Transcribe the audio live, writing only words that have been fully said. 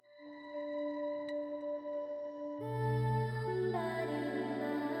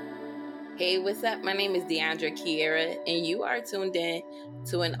Hey, what's up? My name is Deandra Kiera, and you are tuned in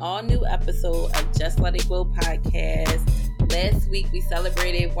to an all-new episode of Just Let It Go podcast. Last week, we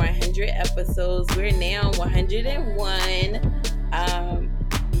celebrated 100 episodes. We're now 101.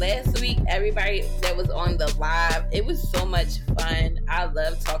 Last week, everybody that was on the live, it was so much fun. I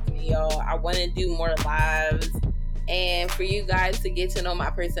love talking to y'all. I want to do more lives. And for you guys to get to know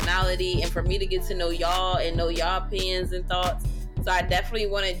my personality and for me to get to know y'all and know y'all opinions and thoughts. So I definitely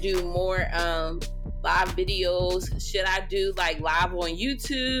want to do more live videos. Should I do like live on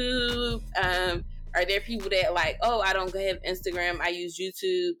YouTube? Are there people that like, oh, I don't have Instagram, I use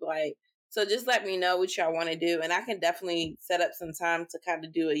YouTube? Like, so just let me know what y'all want to do. And I can definitely set up some time to kind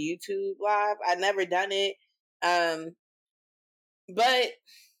of do a YouTube live. I've never done it. But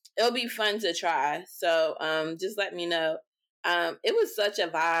it'll be fun to try. So just let me know. It was such a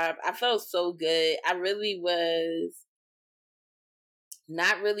vibe. I felt so good. I really was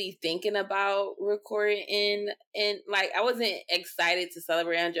not really thinking about recording and like I wasn't excited to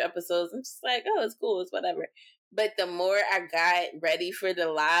celebrate 100 episodes. I'm just like, oh, it's cool, it's whatever. But the more I got ready for the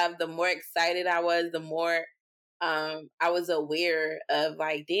live, the more excited I was, the more I was aware of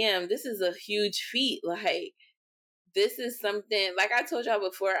like, damn, this is a huge feat. Like, this is something, like I told y'all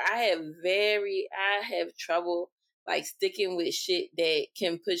before, I have trouble like sticking with shit that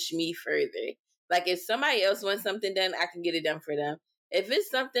can push me further. Like, if somebody else wants something done, I can get it done for them. If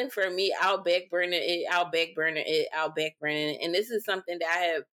it's something for me, I'll backburner it. And this is something that I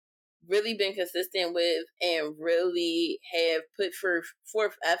have really been consistent with and really have put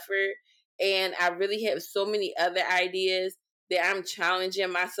forth effort. And I really have so many other ideas that I'm challenging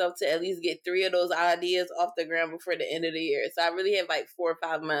myself to at least get 3 of those ideas off the ground before the end of the year. So I really have like 4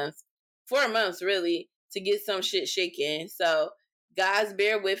 months really to get some shit shaking. So guys,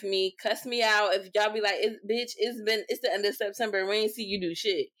 bear with me. Cuss me out if y'all be like, it's the end of September. We ain't see you do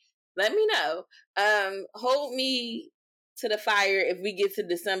shit. Let me know. Hold me to the fire if we get to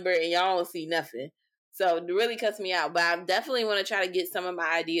December and y'all don't see nothing. So it really cuts me out. But I definitely want to try to get some of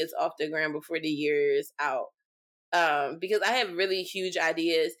my ideas off the ground before the year is out. Because I have really huge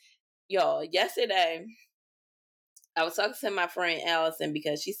ideas. Y'all, yesterday I was talking to my friend Allison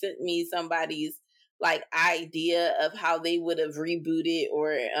because she sent me somebody's like idea of how they would have rebooted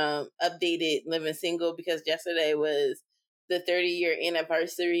or updated Living Single, because yesterday was the 30-year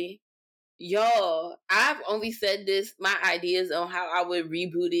anniversary. Y'all, I've only said this, my ideas on how I would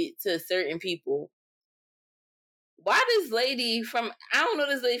reboot it to certain people. Why this lady from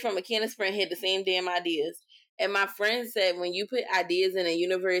Mechanic Spring had the same damn ideas. And my friend said when you put ideas in a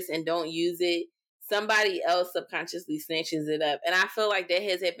universe and don't use it, somebody else subconsciously snatches it up. And I feel like that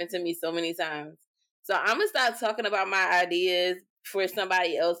has happened to me so many times. So I'm going to start talking about my ideas for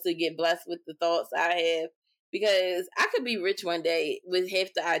somebody else to get blessed with the thoughts I have. Because I could be rich one day with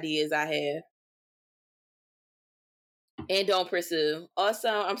half the ideas I have. And don't pursue. Also,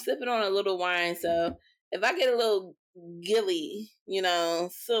 I'm sipping on a little wine, so if I get a little gilly,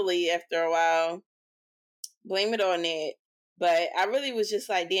 silly after a while, blame it on that. But I really was just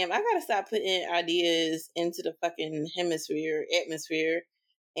like, damn, I gotta stop putting ideas into the fucking atmosphere,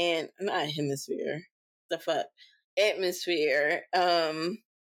 and not hemisphere. The fuck, atmosphere.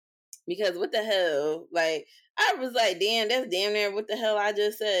 Because what the hell? Like, I was like, damn, that's damn near what the hell I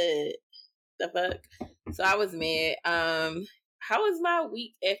just said. The fuck. So I was mad. How was my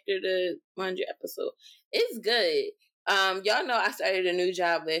week after the 100 episode? It's good. Y'all know I started a new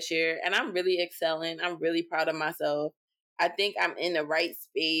job last year and I'm really excelling. I'm really proud of myself. I think I'm in the right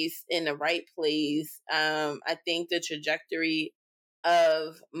space, in the right place. I think the trajectory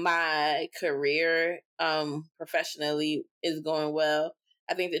of my career professionally is going well.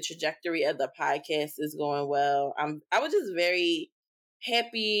 I think the trajectory of the podcast is going well. I was just very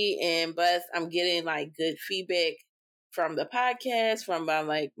happy and blessed. I'm getting like good feedback from the podcast, from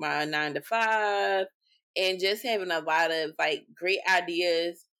my 9 to 5, and just having a lot of like great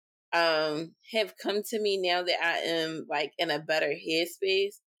ideas have come to me now that I am like in a better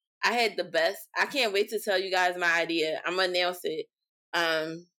headspace. I had the best. I can't wait to tell you guys my idea. I'm gonna announce it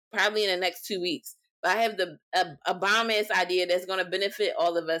probably in the next 2 weeks. But I have a bomb ass idea that's gonna benefit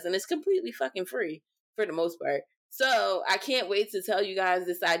all of us, and it's completely fucking free for the most part. So I can't wait to tell you guys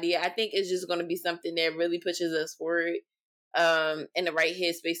this idea. I think it's just going to be something that really pushes us forward in the right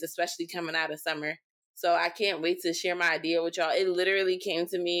headspace, especially coming out of summer. So I can't wait to share my idea with y'all. It literally came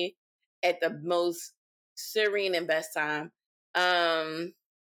to me at the most serene and best time. Yeah,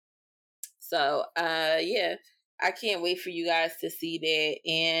 I can't wait for you guys to see that.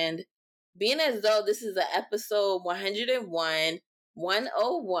 And being as though this is an episode 101,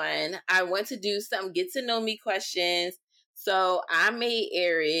 I want to do some get to know me questions. So I made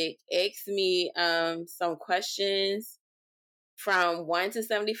Eric ask me some questions from 1 to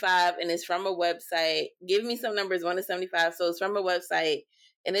 75, and it's from a website. Give me some numbers 1 to 75. So it's from a website,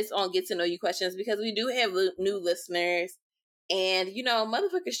 and it's on Get to Know You questions, because we do have new listeners, and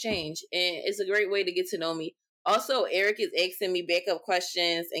motherfuckers change, and it's a great way to get to know me. Also, Eric is asking me backup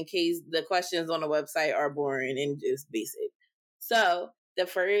questions in case the questions on the website are boring and just basic. So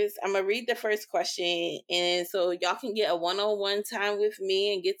I'm gonna read the first question, and so y'all can get a one-on-one time with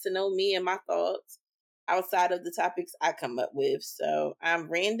me and get to know me and my thoughts outside of the topics I come up with. So I'm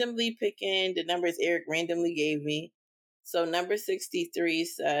randomly picking the numbers Eric randomly gave me. So number 63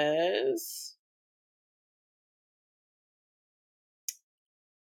 says,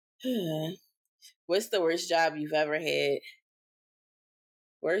 what's the worst job you've ever had?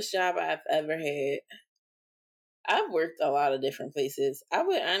 Worst job I've ever had. I've worked a lot of different places. I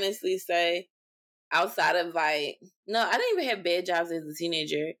would honestly say, outside of no, I didn't even have bad jobs as a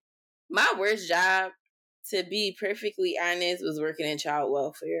teenager. My worst job, to be perfectly honest, was working in child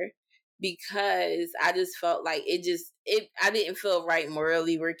welfare, because I just felt like I didn't feel right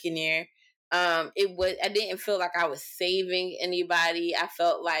morally working there. I didn't feel like I was saving anybody. I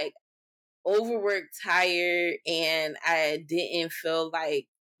felt like overworked, tired, and I didn't feel like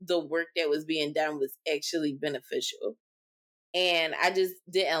the work that was being done was actually beneficial. And I just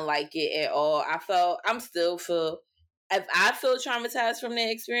didn't like it at all. If I feel traumatized from that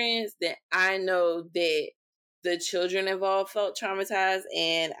experience, then I know that the children involved felt traumatized,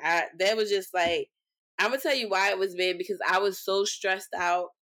 and that was just like, I'm gonna tell you why it was bad, because I was so stressed out.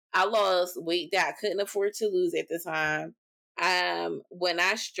 I lost weight that I couldn't afford to lose at the time. When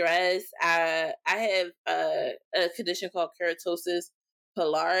I stress, I have a condition called keratosis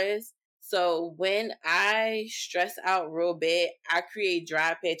pilaris. So when I stress out real bad, I create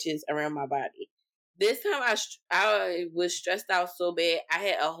dry patches around my body. This time I was stressed out so bad, I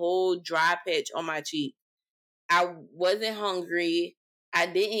had a whole dry patch on my cheek. I wasn't hungry. I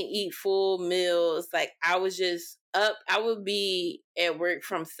didn't eat full meals. Like, I was just up. I would be at work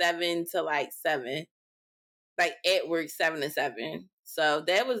from 7 to like 7. Like, at work 7 to 7. So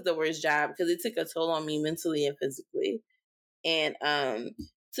that was the worst job, because it took a toll on me mentally and physically. And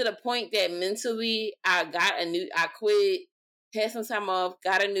to the point that mentally I quit, had some time off,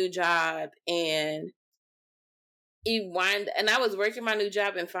 got a new job, and I was working my new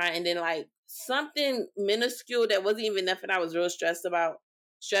job and fine, and then like something minuscule that wasn't even nothing I was real stressed about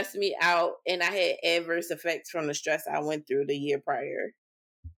stressed me out, and I had adverse effects from the stress I went through the year prior.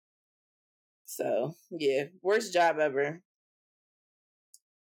 So yeah, worst job ever.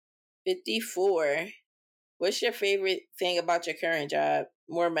 54. What's your favorite thing about your current job?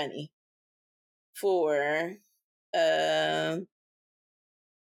 More money. 4. Um,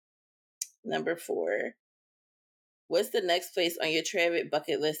 Number 4. What's the next place on your travel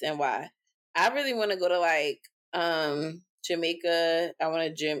bucket list, and why? I really want to go to Jamaica. I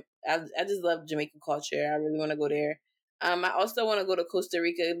just love Jamaican culture. I really want to go there. I also want to go to Costa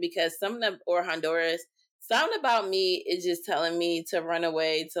Rica, because or Honduras. Something about me is just telling me to run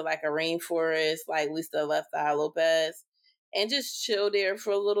away to like a rainforest, like Lisa Left Eye Lopez, and just chill there for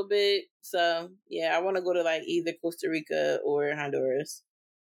a little bit. So yeah, I want to go to like either Costa Rica or Honduras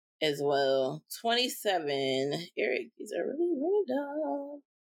as well. 27. Eric, these are really random.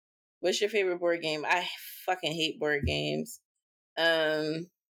 What's your favorite board game? I fucking hate board games.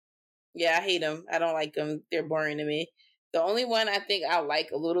 Um, yeah, I hate them. I don't like them. They're boring to me. The only one I think I like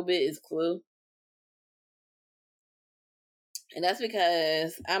a little bit is Clue. And that's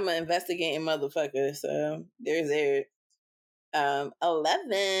because I'm an investigating motherfucker. So there's Eric.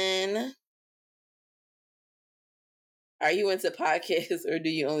 11. Are you into podcasts, or do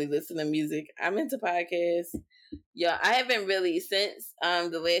you only listen to music? I'm into podcasts. Yeah, I haven't really, since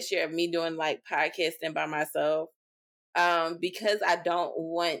the last year of me doing like podcasting by myself, because I don't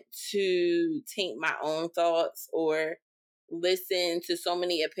want to taint my own thoughts or listen to so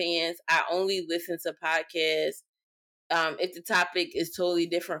many opinions. I only listen to podcasts if the topic is totally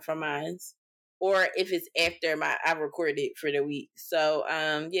different from mine, or if it's after I recorded for the week. So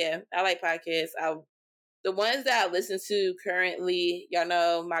yeah, I like podcasts. The ones that I listen to currently, y'all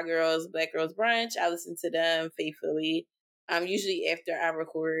know my girls, Black Girls Brunch. I listen to them faithfully. Usually after I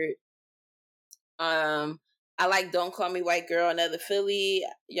record. Um, I like Don't Call Me White Girl, Another Philly.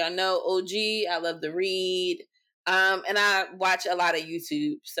 Y'all know OG. I love to read. And I watch a lot of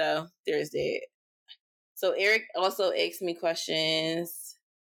YouTube. So there's that. So Eric also asked me questions.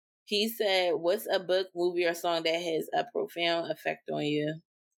 He said, "What's a book, movie, or song that has a profound effect on you?"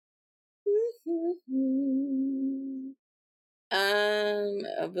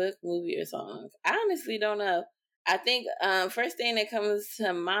 A book, movie, or song. I honestly don't know. I think first thing that comes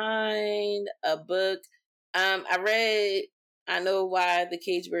to mind, a book. I read I Know Why the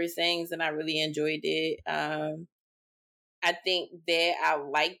Cage Bird Sings, and I really enjoyed it. I think that I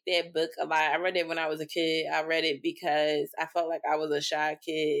liked that book a lot. I read it when I was a kid. I read it because I felt like I was a shy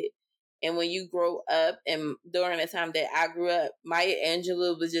kid. And when you grow up, and during the time that I grew up, Maya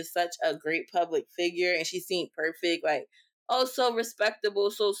Angelou was just such a great public figure, and she seemed perfect, like, oh, so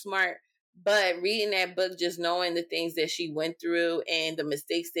respectable, so smart. But reading that book, just knowing the things that she went through and the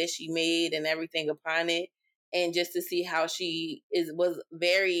mistakes that she made and everything upon it, and just to see how she was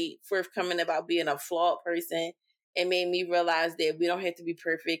very forthcoming about being a flawed person, it made me realize that we don't have to be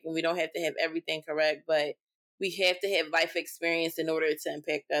perfect and we don't have to have everything correct, but we have to have life experience in order to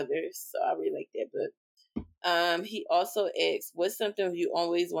impact others. So I really like that book. He also asks, what's something you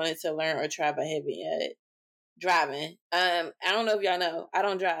always wanted to learn or try but haven't yet? Driving. I don't know if y'all know, I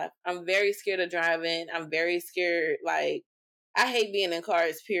don't drive. I'm very scared of driving. I'm very scared. Like, I hate being in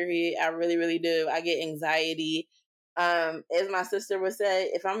cars, period. I really, really do. I get anxiety. As my sister would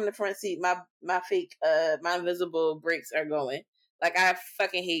say, if I'm in the front seat, my invisible brakes are going. Like, I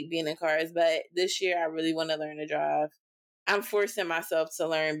fucking hate being in cars, but this year I really want to learn to drive. I'm forcing myself to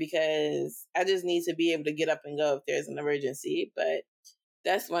learn because I just need to be able to get up and go if there's an emergency. But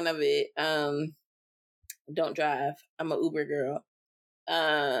that's one of it. Don't drive. I'm a Uber girl.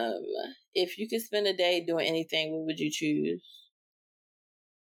 Um, if you could spend a day doing anything, what would you choose?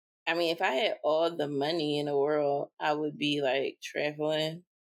 I mean, if I had all the money in the world, I would be like traveling,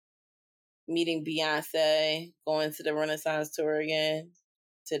 meeting Beyonce, going to the Renaissance tour again.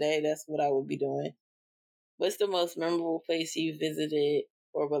 Today, that's what I would be doing. What's the most memorable place you visited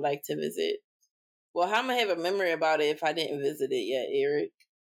or would like to visit? Well, how am I have a memory about it if I didn't visit it yet, Eric?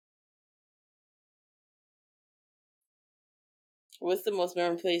 What's the most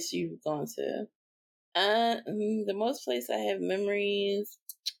memorable place you've gone to? The most place I have memories.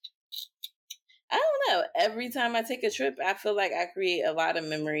 I don't know. Every time I take a trip, I feel like I create a lot of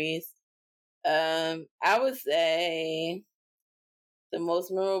memories. I would say the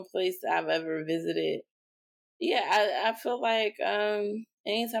most memorable place I've ever visited. Yeah, I feel like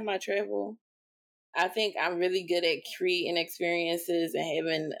anytime I travel, I think I'm really good at creating experiences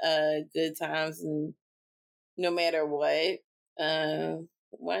and having good times, and no matter what.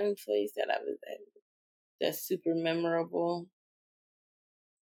 One place that I was at that's super memorable,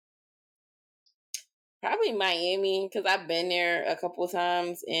 probably Miami, because I've been there a couple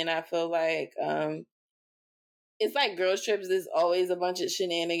times, and I feel like it's like girls trips. There's always a bunch of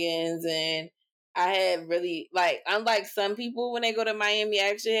shenanigans, and I had really, like, unlike some people when they go to Miami, I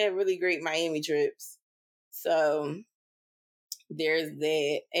actually had really great Miami trips. So there's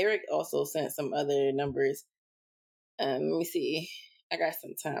that. Eric also sent some other numbers. Let me see. I got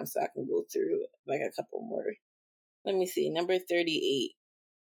some time so I can go through like a couple more. Let me see. Number 38.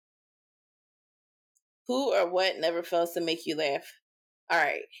 Who or what never fails to make you laugh? All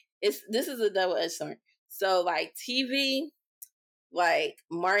right. This is a double edged sword. So like TV, like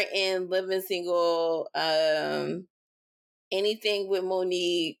Martin, Living Single, anything with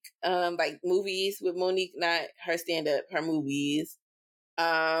Monique, like movies with Monique, not her stand up, her movies.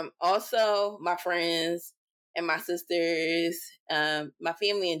 Also my friends and my sisters, my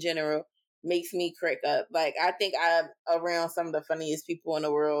family in general makes me crack up. Like, I think I'm around some of the funniest people in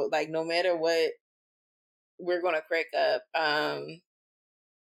the world. Like, no matter what, we're gonna crack up.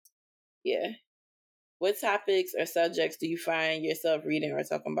 Yeah. What topics or subjects do you find yourself reading or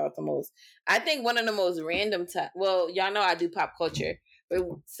talking about the most? I think one of the most random well, y'all know I do pop culture, but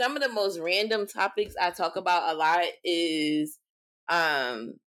some of the most random topics I talk about a lot is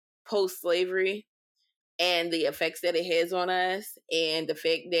post slavery and the effects that it has on us, and the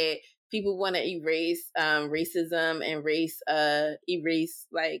fact that people want to erase racism and erase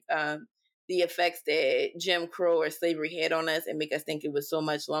like the effects that Jim Crow or slavery had on us and make us think it was so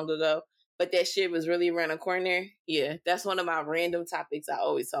much long ago. But that shit was really around the corner. Yeah, that's one of my random topics I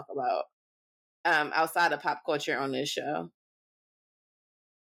always talk about outside of pop culture on this show.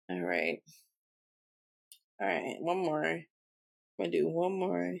 All right. All right. One more. I'm going to do one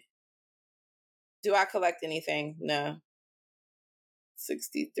more. Do I collect anything? No.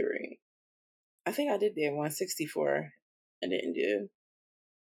 63. I think I did that 164. I didn't do.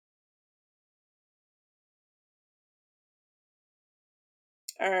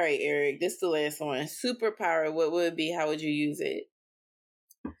 All right, Eric. This is the last one. Superpower. What would it be? How would you use it?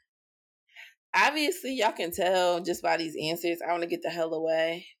 Obviously, y'all can tell just by these answers. I want to get the hell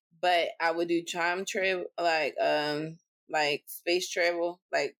away, but I would do time travel, like space travel,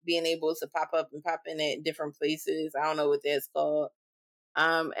 like being able to pop up and pop in at different places. I don't know what that's called.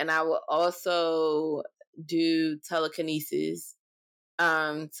 And I will also do telekinesis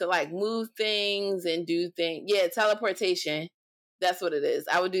to like move things and do things. Yeah, teleportation. That's what it is.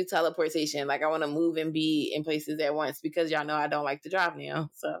 I would do teleportation. Like I want to move and be in places at once because y'all know I don't like to drive now.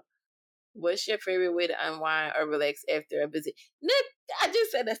 So what's your favorite way to unwind or relax after a busy? Nick, I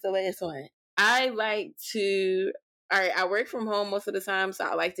just said that's the last one. I like to. All right, I work from home most of the time, so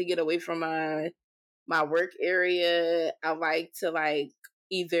I like to get away from my work area. I like to like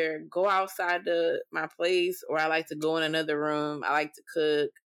either go outside my place or I like to go in another room. I like to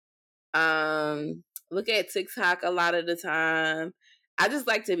cook. Look at TikTok a lot of the time. I just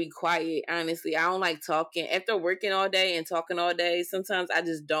like to be quiet, honestly. I don't like talking. After working all day and talking all day, sometimes I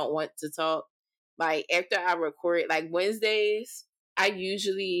just don't want to talk. Like after I record, like Wednesdays, I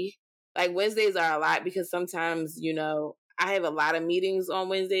usually like Wednesdays are a lot because sometimes, I have a lot of meetings on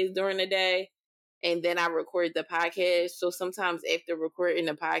Wednesdays during the day and then I record the podcast. So sometimes after recording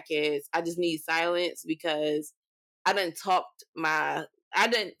the podcast, I just need silence because I done talked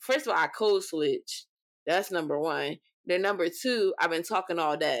first of all, I code switch. That's number one. Then number two, I've been talking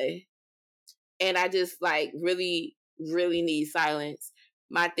all day. And I just like really, really need silence.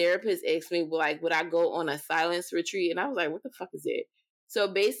 My therapist asked me, like, would I go on a silence retreat? And I was like, what the fuck is it? So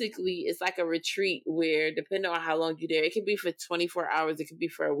basically, it's like a retreat where, depending on how long you're there, it could be for 24 hours, it could be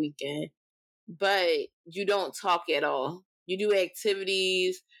for a weekend, but you don't talk at all. You do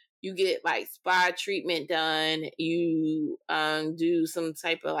activities, you get like spa treatment done, you do some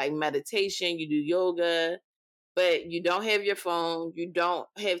type of like meditation, you do yoga, but you don't have your phone, you don't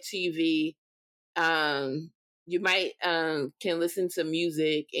have TV. You might can listen to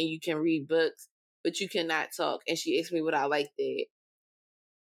music and you can read books, but you cannot talk. And she asked me would I like that.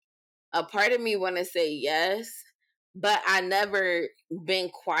 A part of me want to say yes, but I never been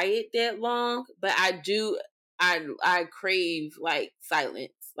quiet that long. But I do, I crave like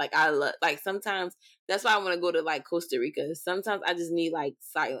silence. Like I love, like sometimes that's why I want to go to like Costa Rica. Sometimes I just need like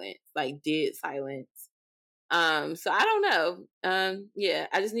silence, like dead silence. So I don't know. Yeah,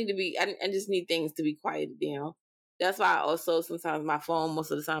 I just need to be. I just need things to be quieted down. That's why also sometimes my phone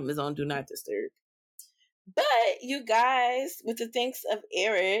most of the time is on do not disturb. But you guys, with the thanks of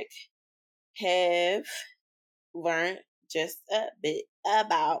Eric, have learned just a bit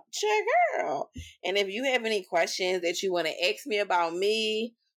about your girl. And if you have any questions that you want to ask me about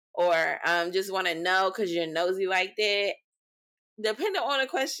me or just want to know because you're nosy like that, depending on the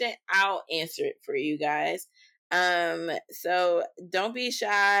question, I'll answer it for you guys. So don't be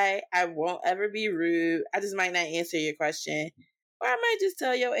shy. I won't ever be rude. I just might not answer your question. Or I might just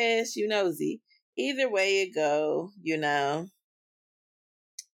tell your ass you nosy. Either way it go,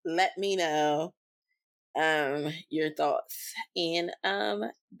 let me know your thoughts. And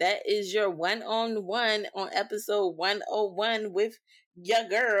that is your one-on-one on episode 101 with your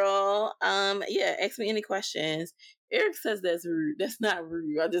girl. Yeah, ask me any questions. Eric says that's rude. That's not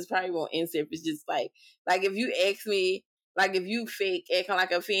rude. I just probably won't answer if it's just like if you ask me, like if you fake acting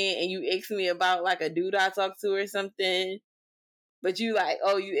like a fan and you ask me about like a dude I talk to or something, but you like,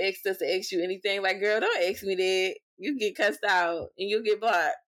 oh, you asked us to ask you anything, like girl, don't ask me that. You get cussed out and you'll get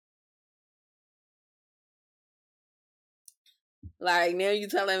blocked. Like now you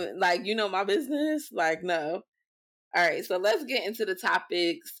telling like my business? Like no. All right, so let's get into the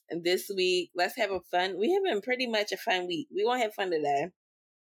topics this week. Let's have a fun. We have been pretty much a fun week. We gonna have fun today.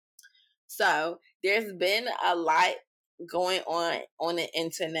 So there's been a lot going on the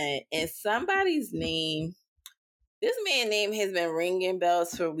internet, and somebody's name, this man's name has been ringing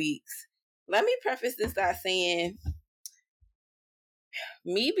bells for weeks. Let me preface this by saying,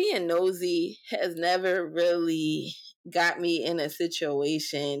 me being nosy has never really got me in a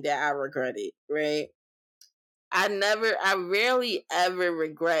situation that I regretted, right? I rarely ever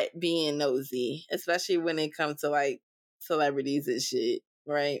regret being nosy, especially when it comes to like celebrities and shit,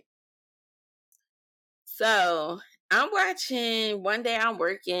 right? So one day I'm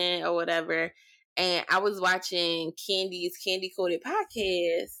working or whatever, and I was watching Candy's Candy Coated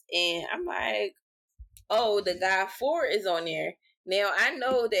podcast, and I'm like, oh, the guy 4 is on there. Now I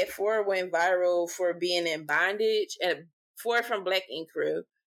know that 4 went viral for being in bondage, and 4 from Black Ink Crew.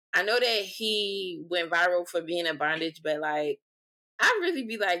 I know that he went viral for being in bondage, but like I really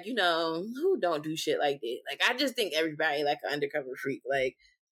be like, who don't do shit like that? Like I just think everybody like an undercover freak. Like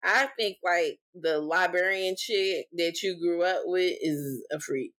I think like the librarian chick that you grew up with is a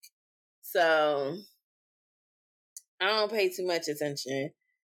freak. So I don't pay too much attention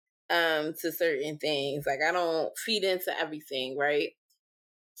to certain things. Like I don't feed into everything, right?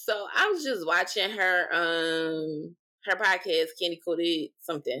 So I was just watching her podcast, Candy Coated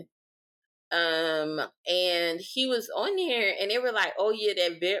something. And he was on here, and they were like, "Oh yeah,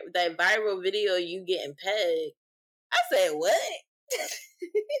 that viral video you getting pegged." I said, "What?"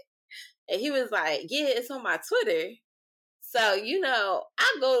 And he was like, "Yeah, it's on my Twitter." So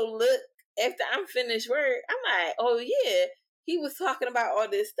I go look after I'm finished work. I'm like, "Oh yeah, he was talking about all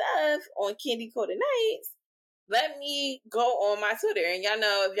this stuff on Candy Coated Nights." Let me go on my Twitter. And y'all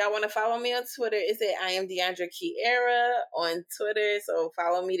know, if y'all want to follow me on Twitter, it's at I am Deandra Kiera on Twitter. So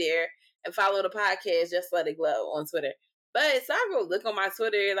follow me there and follow the podcast, Just Let It Glow, on Twitter. But so I go look on my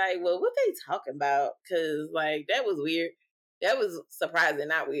Twitter, like, well, what they talking about? Because, like, that was weird. That was surprising,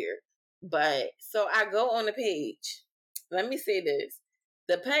 not weird. But so I go on the page. Let me say this.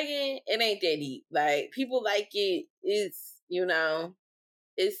 The pegging, it ain't that deep. Like, people like it. It's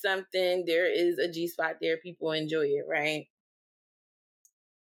something. There is a G spot there. People enjoy it, right?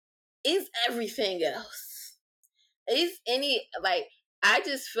 It's everything else. It's I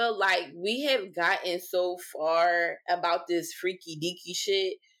just feel like we have gotten so far about this freaky deaky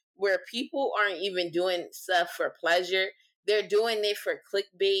shit where people aren't even doing stuff for pleasure. They're doing it for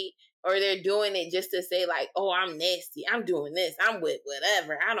clickbait, or they're doing it just to say, like, "Oh, I'm nasty. I'm doing this. I'm with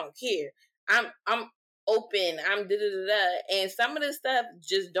whatever. I don't care. I'm open. I'm da da da da." And some of the stuff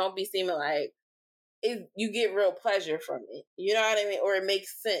just don't be seeming like you get real pleasure from it. You know what I mean? Or it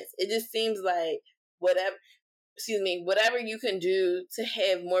makes sense. It just seems like whatever you can do to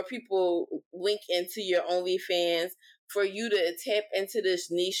have more people link into your OnlyFans, for you to tap into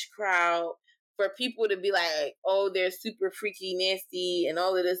this niche crowd, for people to be like, "Oh, they're super freaky, nasty," and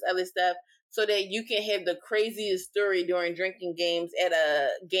all of this other stuff, so that you can have the craziest story during drinking games at a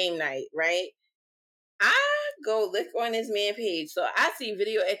game night, right? I go look on this man page, so I see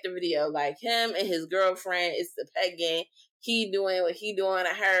video after video, like him and his girlfriend. It's the pegging. He doing what he doing to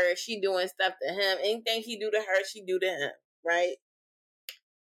her. She doing stuff to him. Anything he do to her, she do to him. Right?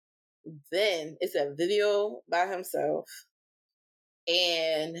 Then it's a video by himself,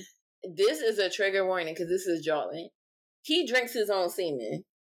 and this is a trigger warning because this is Jordan. He drinks his own semen.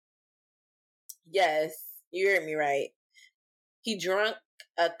 Yes, you heard me right. He drunk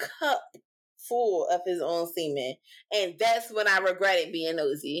a cup full of his own semen, and that's when I regretted being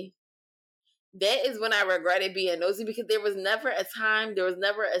nosy. That is when I regretted being nosy, because there was never a time, there was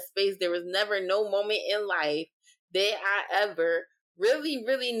never a space, there was never no moment in life that I ever really,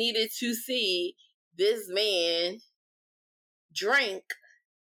 really needed to see this man drink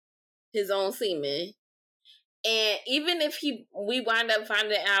his own semen. And even if we wind up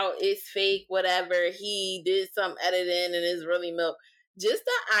finding out it's fake, whatever, he did some editing and it's really milk, just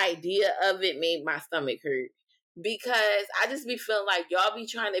the idea of it made my stomach hurt. Because I just be feeling like y'all be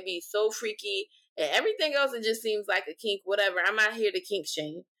trying to be so freaky, and everything else, it just seems like a kink, whatever. I'm not here to kink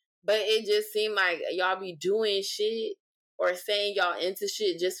shame, but it just seemed like y'all be doing shit or saying y'all into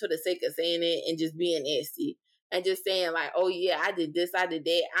shit just for the sake of saying it and just being nasty and just saying like, "Oh yeah, I did this, I did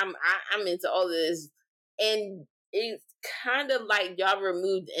that. I'm into all of this." And it's kind of like y'all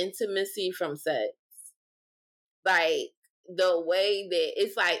removed intimacy from sex. Like, the way that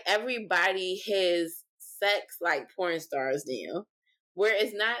it's like everybody has sex like porn stars now, where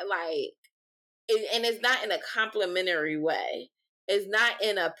it's not like, and it's not in a complimentary way. It's not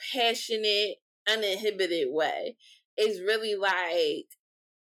in a passionate, uninhibited way. It's really like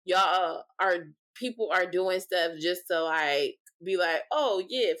people are doing stuff just to like be like, "Oh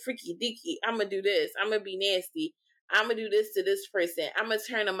yeah, freaky deaky, I'm gonna do this, I'm gonna be nasty, I'm gonna do this to this person, I'm gonna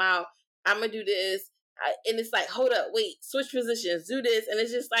turn them out, I'm gonna do this." And it's like, hold up, wait, switch positions, do this. And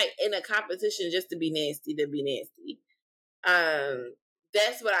it's just like in a competition just to be nasty, to be nasty.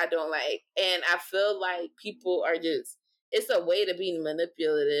 That's what I don't like. And I feel like people are just, it's a way to be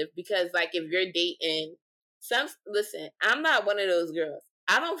manipulative, because like if you're dating listen, I'm not one of those girls.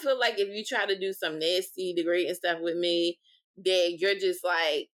 I don't feel like if you try to do some nasty, degrading stuff with me, that you're just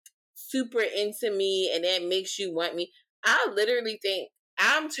like super into me and that makes you want me. I literally think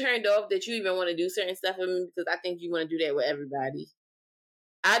I'm turned off that you even want to do certain stuff with me, because I think you want to do that with everybody.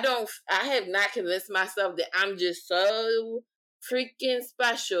 I have not convinced myself that I'm just so freaking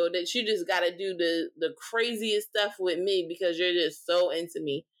special that you just gotta do the craziest stuff with me because you're just so into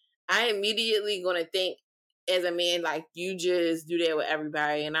me. I immediately gonna think as a man, like, you just do that with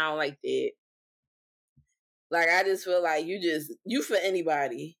everybody, and I don't like that. Like, I just feel like you for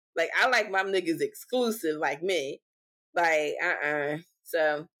anybody. Like, I like my niggas exclusive like me. Like,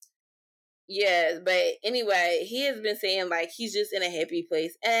 So yeah, but anyway, he has been saying like he's just in a happy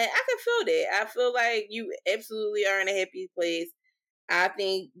place, and I can feel that. I feel like you absolutely are in a happy place. I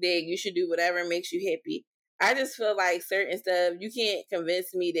think that you should do whatever makes you happy. I just feel like certain stuff, you can't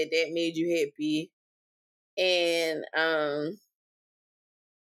convince me that that made you happy, and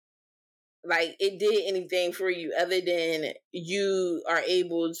like it did anything for you other than you are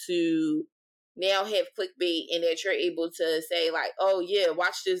able to now have clickbait and that you're able to say like, oh yeah,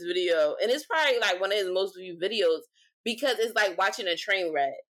 watch this video. And it's probably like one of his most viewed videos because it's like watching a train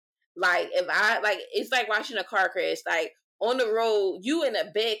wreck. Like if I like it's like watching a car crash. Like on the road, you in the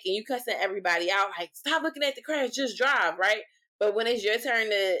back and you cussing everybody out, like stop looking at the crash, just drive, right? But when it's your turn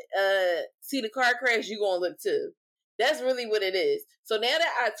to see the car crash, you gonna look too. That's really what it is. So now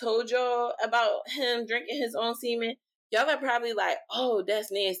that I told y'all about him drinking his own semen, y'all are probably like, oh,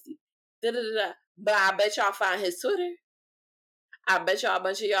 that's nasty. Da, da, da, da. But I bet y'all find his Twitter. I bet y'all a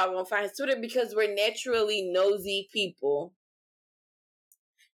bunch of y'all gonna find his Twitter because we're naturally nosy people.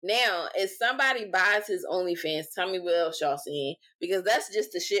 Now, if somebody buys his OnlyFans, tell me what else y'all seen. Because that's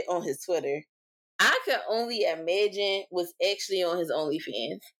just the shit on his Twitter. I can only imagine what's actually on his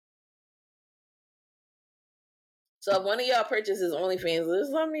OnlyFans. So if one of y'all purchases OnlyFans,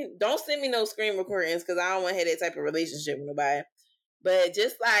 just let me, don't send me no screen recordings because I don't want to have that type of relationship with nobody. But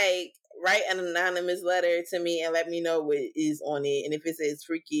just like write an anonymous letter to me and let me know what is on it. And if it says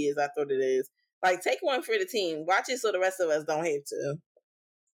freaky as I thought it is, like take one for the team. Watch it so the rest of us don't have to.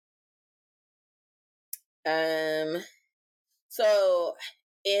 So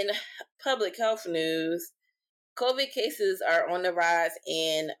in public health news, COVID cases are on the rise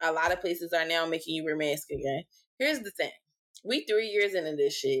and a lot of places are now making you wear masks again. Here's the thing. We 3 years into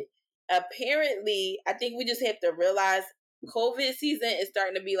this shit. Apparently, I think we just have to realize COVID season is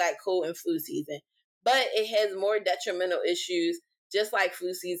starting to be like cold and flu season. But it has more detrimental issues, just like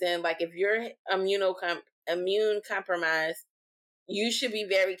flu season. Like if you're immune compromised, you should be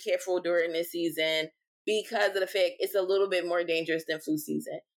very careful during this season because of the fact it's a little bit more dangerous than flu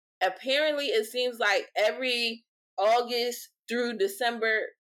season. Apparently, it seems like every August through December,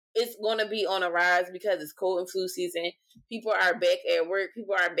 it's going to be on a rise because it's cold and flu season. People are back at work,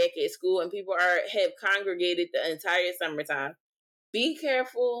 people are back at school, and people have congregated the entire summertime. Be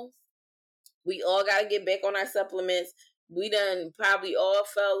careful. We all got to get back on our supplements. We done probably all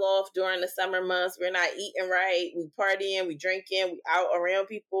fell off during the summer months. We're not eating right. We partying, we drinking, we out around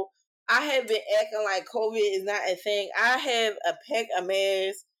people. I have been acting like COVID is not a thing. I have a pack of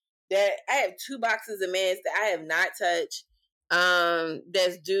masks that I have 2 boxes of masks that I have not touched.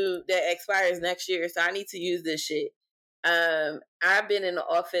 That expires next year. So I need to use this shit. I've been in the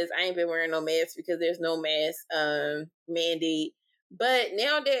office. I ain't been wearing no mask because there's no mask mandate. But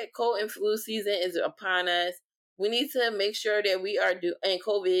now that cold and flu season is upon us, we need to make sure that we are and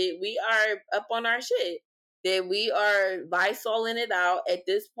COVID, we are up on our shit. That we are Lysoling it out. At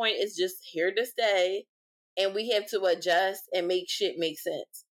this point, it's just here to stay. And we have to adjust and make shit make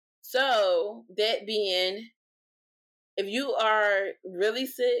sense. So, that being, if you are really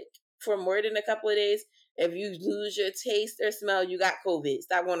sick for more than a couple of days, if you lose your taste or smell, you got COVID.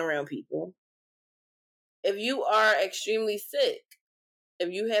 Stop going around people. If you are extremely sick, if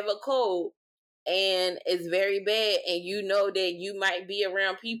you have a cold and it's very bad and you know that you might be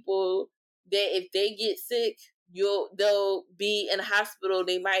around people that if they get sick, they'll be in the hospital,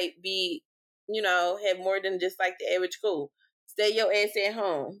 they might be, have more than just like the average cold. Stay your ass at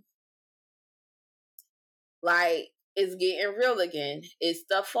home. Like, it's getting real again. It's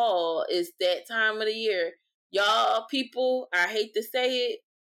the fall. It's that time of the year. Y'all people, I hate to say it,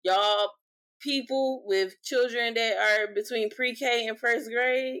 y'all people with children that are between pre-K and first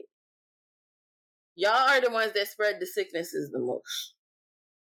grade, y'all are the ones that spread the sicknesses the most.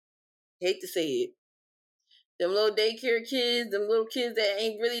 Hate to say it. Them little daycare kids, them little kids that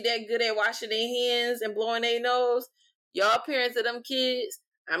ain't really that good at washing their hands and blowing their nose, y'all parents of them kids,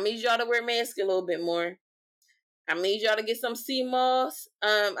 I need y'all to wear masks a little bit more. I need y'all to get some sea moss.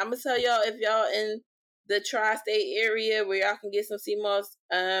 I'm gonna tell y'all if y'all in the tri-state area where y'all can get some sea moss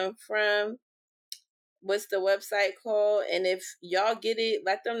from. What's the website called? And if y'all get it,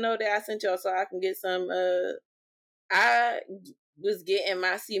 let them know that I sent y'all so I can get some. I was getting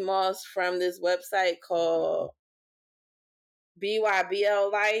my sea moss from this website called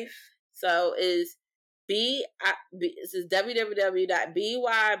BYBL Life. So it's this is www.BYB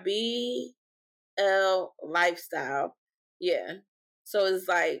lifestyle. Yeah. So it's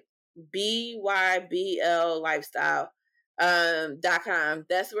like BYBL lifestyle .com.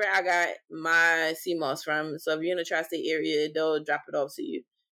 That's where I got my sea moss from. So if you're in the tri-state area, they'll drop it off to you.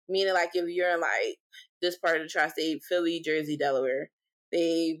 Meaning like if you're in like this part of the tri-state, Philly, Jersey, Delaware,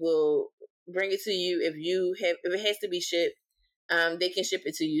 they will bring it to you. If it has to be shipped, they can ship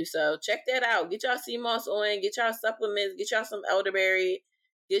it to you. So check that out. Get y'all sea moss on, get y'all supplements, get y'all some elderberry,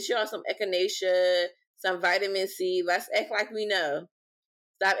 get y'all some echinacea, some vitamin C. Let's act like we know.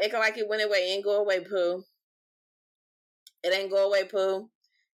 Stop acting like it went away. It ain't go away, Pooh. It ain't go away, Pooh.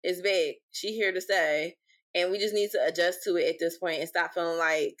 It's big. She here to stay. And we just need to adjust to it at this point and stop feeling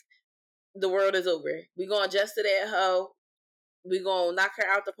like the world is over. We gonna adjust to that hoe. We gonna knock her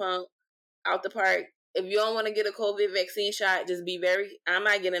out the park. If you don't want to get a COVID vaccine shot, just be very. I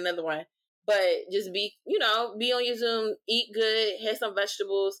might get another one, but just be, be on your Zoom, eat good, have some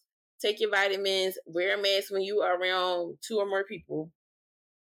vegetables, take your vitamins, wear a mask when you are around 2 or more people.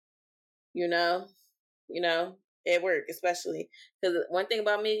 You know, at work especially. Because one thing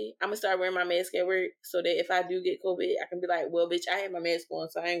about me, I'm gonna start wearing my mask at work so that if I do get COVID, I can be like, well, bitch, I had my mask on,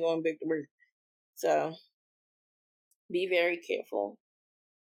 so I ain't going back to work. So be very careful.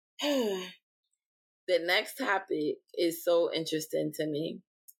 The next topic is so interesting to me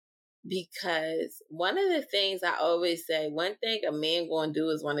because one of the things I always say, one thing a man gonna do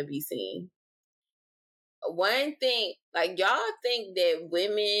is want to be seen. One thing, like, y'all think that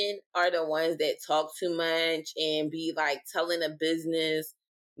women are the ones that talk too much and be like telling a business.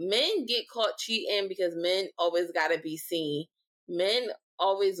 Men get caught cheating because men always gotta be seen. Men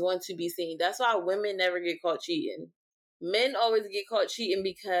always want to be seen. That's why women never get caught cheating. Men always get caught cheating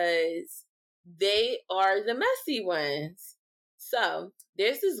because they are the messy ones. So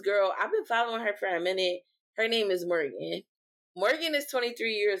there's this girl, I've been following her for a minute. Her name is Morgan. Morgan is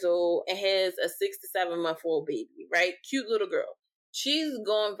 23 years old and has a 6 to 7 month old baby, right? Cute little girl. She's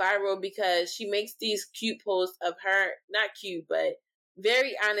going viral because she makes these cute posts of her, not cute, but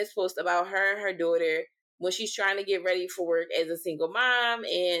very honest posts about her and her daughter when she's trying to get ready for work as a single mom.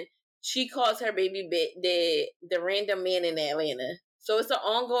 And she calls her baby the random man in Atlanta. So it's an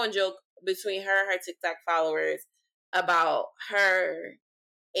ongoing joke between her and her TikTok followers about her.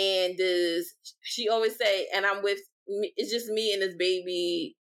 And she always say, and I'm with, it's just me and this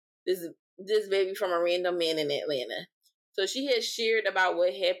baby, this baby from a random man in Atlanta. So she has shared about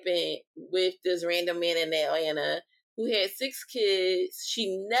what happened with this random man in Atlanta who had 6 kids.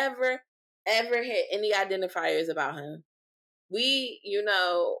 She never ever had any identifiers about him. We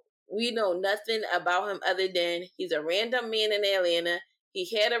know nothing about him other than he's a random man in Atlanta.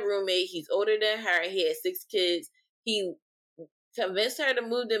 He had a roommate. He's older than her. He had 6 kids. He convinced her to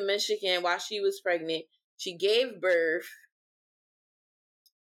move to Michigan while she was pregnant. She gave birth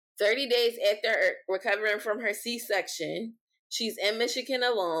 30 days after recovering from her C-section. She's in Michigan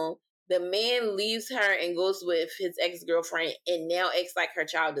alone. The man leaves her and goes with his ex-girlfriend and now acts like her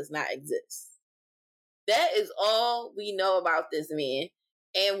child does not exist. That is all we know about this man.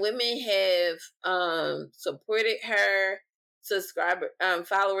 And women have supported her.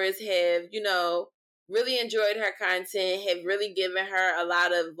 Followers have, really enjoyed her content, have really given her a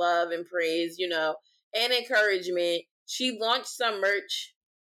lot of love and praise, and encouragement. She launched some merch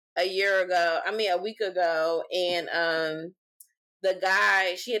a week ago, and the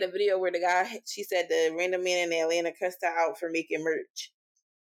guy, she had a video where she said the random man in Atlanta cussed her out for making merch.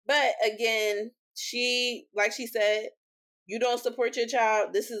 But again, she said, you don't support your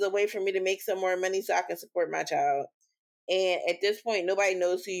child, this is a way for me to make some more money so I can support my child. And at this point, nobody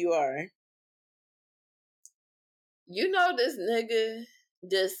knows who you are. This nigga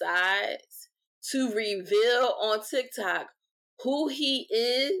decides to reveal on TikTok who he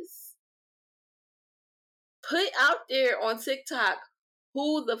is. Put out there on TikTok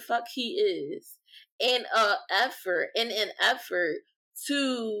who the fuck he is. In an effort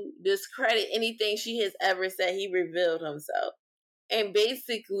to discredit anything she has ever said, he revealed himself. And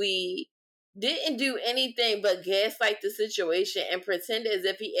basically didn't do anything but gaslight the situation and pretend as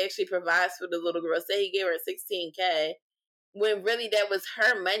if he actually provides for the little girl. Say he gave her $16K when really that was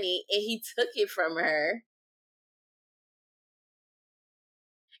her money and he took it from her.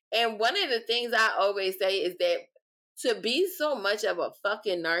 And one of the things I always say is that to be so much of a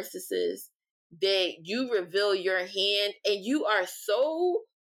fucking narcissist that you reveal your hand and you are so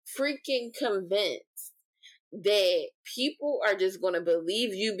freaking convinced that people are just going to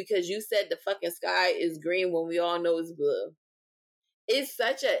believe you because you said the fucking sky is green when we all know it's blue. It's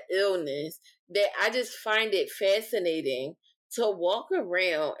such an illness that I just find it fascinating to walk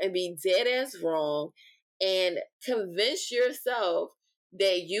around and be dead ass wrong and convince yourself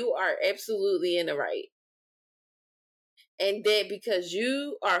that you are absolutely in the right. And that because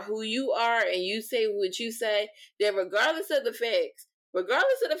you are who you are and you say what you say, that regardless of the facts,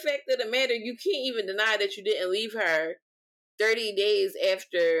 regardless of the fact of the matter, you can't even deny that you didn't leave her 30 days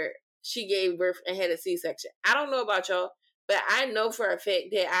after she gave birth and had a C-section. I don't know about y'all, but I know for a fact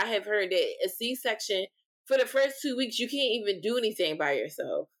that I have heard that a C-section, for the first 2 weeks, you can't even do anything by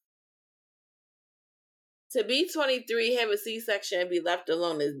yourself. To be 23, have a C-section, and be left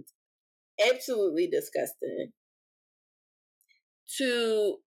alone is absolutely disgusting.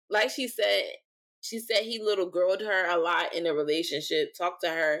 To, like she said, She said he little girled her a lot in the relationship, talked to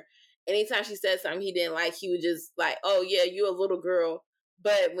her. Anytime she said something he didn't like, he would just like, oh yeah, you a little girl.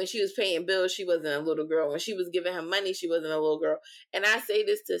 But when she was paying bills, she wasn't a little girl. When she was giving him money, she wasn't a little girl. And I say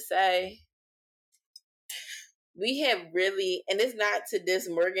this to say, we have really, and it's not to diss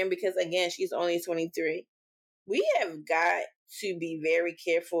Morgan because again, she's only 23. We have got to be very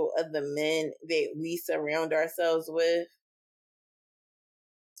careful of the men that we surround ourselves with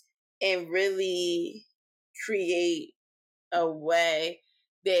and really create a way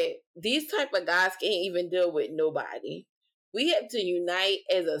that these type of guys can't even deal with nobody. We have to unite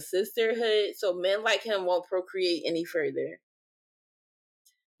as a sisterhood so men like him won't procreate any further.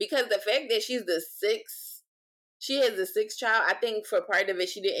 Because the fact that she has the sixth child, I think for part of it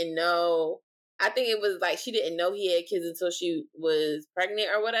she didn't know. I think it was like she didn't know he had kids until she was pregnant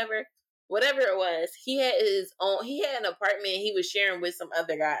or whatever. Whatever it was, he had an apartment he was sharing with some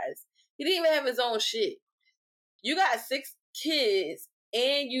other guys. He didn't even have his own shit. You got 6 kids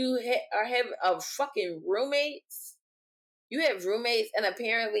and you are having a fucking roommates. You have roommates and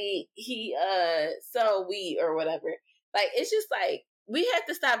apparently he sell weed or whatever. Like it's just like we have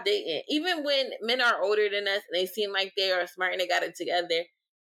to stop dating. Even when men are older than us and they seem like they are smart and they got it together.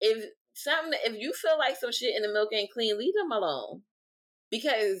 If you feel like some shit in the milk ain't clean, leave them alone.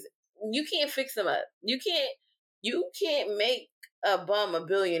 Because you can't fix them up. You can't make a bum a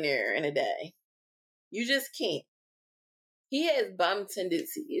billionaire in a day. You just can't. He has bum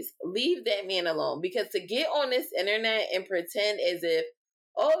tendencies. Leave that man alone. Because to get on this internet and pretend as if,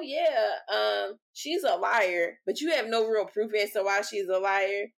 oh yeah, she's a liar, but you have no real proof as to why she's a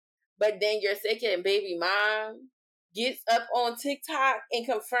liar. But then your second baby mom gets up on TikTok and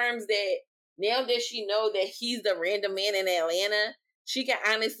confirms that now that she know that he's the random man in Atlanta, she can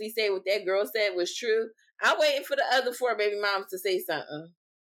honestly say what that girl said was true. I'm waiting for the other 4 baby moms to say something.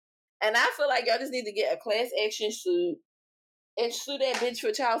 And I feel like y'all just need to get a class action suit and sue that bitch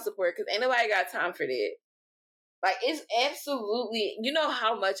for child support because ain't nobody got time for that. Like, it's absolutely, you know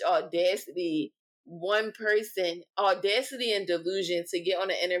how much audacity and delusion to get on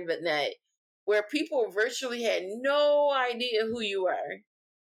the internet where people virtually had no idea who you are.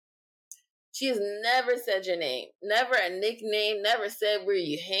 She has never said your name, never a nickname, never said where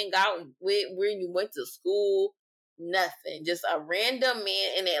you hang out with, where you went to school, nothing. Just a random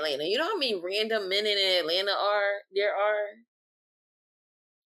man in Atlanta. You know how many random men in Atlanta there are?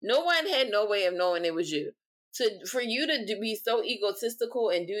 No one had no way of knowing it was you. For you to be so egotistical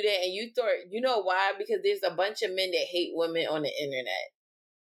and do that, and you thought, you know why? Because there's a bunch of men that hate women on the internet.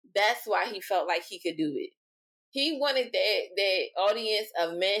 That's why he felt like he could do it. He wanted that audience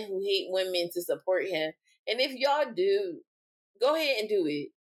of men who hate women to support him. And if y'all do, go ahead and do it.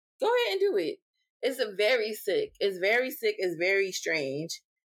 Go ahead and do it. It's very sick. It's very sick. It's very strange.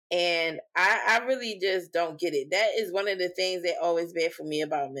 And I really just don't get it. That is one of the things that always bad for me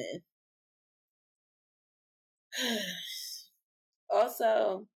about men.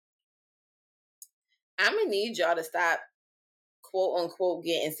 Also, I'm gonna need y'all to stop quote unquote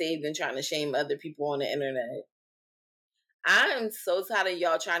getting saved and trying to shame other people on the internet. I'm so tired of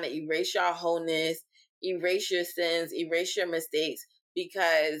y'all trying to erase your wholeness, erase your sins, erase your mistakes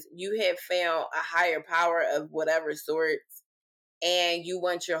because you have found a higher power of whatever sorts and you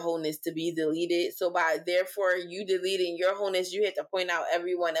want your wholeness to be deleted. So by therefore you deleting your wholeness, you have to point out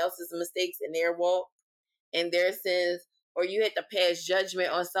everyone else's mistakes in their walk and their sins, or you have to pass judgment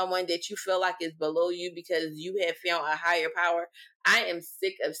on someone that you feel like is below you because you have found a higher power. I am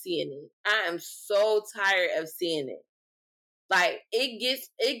sick of seeing it. I am so tired of seeing it. Like it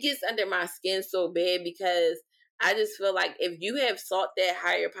gets under my skin so bad because I just feel like if you have sought that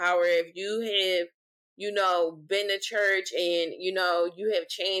higher power, if you have, been to church and, you have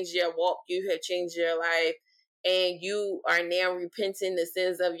changed your walk, you have changed your life, and you are now repenting the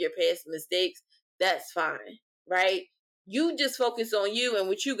sins of your past mistakes, that's fine, right? You just focus on you and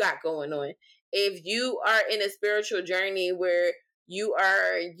what you got going on. If you are in a spiritual journey where you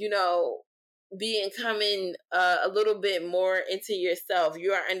are, becoming a little bit more into yourself,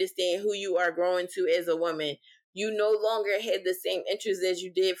 you are understanding who you are growing to as a woman. You no longer had the same interests as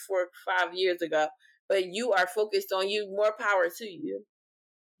you did 4 or 5 years ago, but you are focused on you. More power to you.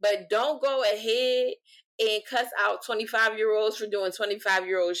 But don't go ahead and cuss out 25-year-olds for doing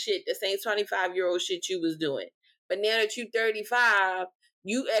 25-year-old shit, the same 25-year-old shit you was doing. But now that you 35,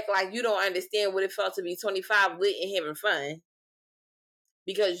 you act like you don't understand what it felt to be 25 lit and having fun.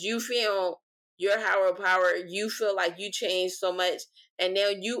 Because you feel your higher power, you feel like you changed so much, and now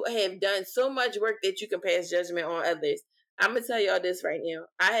you have done so much work that you can pass judgment on others. I'm going to tell y'all this right now.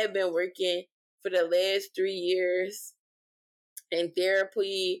 I have been working for the last 3 years in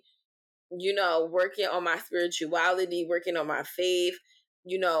therapy, working on my spirituality, working on my faith,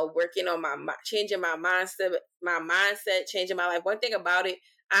 working on changing my mindset, changing my life. One thing about it,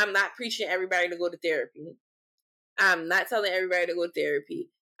 I'm not preaching everybody to go to therapy. I'm not telling everybody to go to therapy.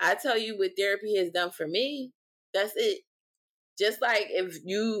 I tell you what therapy has done for me. That's it. Just like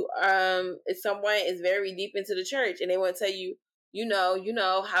if someone is very deep into the church and they want to tell you,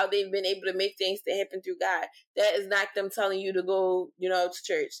 how they've been able to make things to happen through God. That is not them telling you to go, to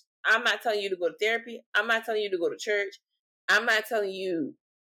church. I'm not telling you to go to therapy. I'm not telling you to go to church. I'm not telling you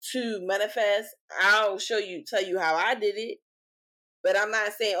to manifest. I'll tell you how I did it. But I'm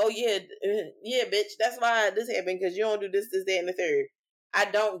not saying, oh yeah, bitch, that's why this happened, because you don't do this, that, and the third. I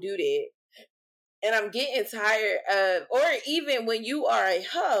don't do that. And I'm getting tired of, or even when you are a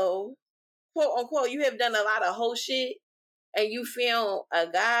hoe, quote unquote, you have done a lot of hoe shit, and you feel a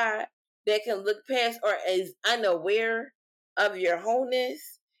guy that can look past or is unaware of your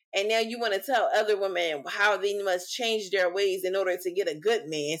wholeness, and now you want to tell other women how they must change their ways in order to get a good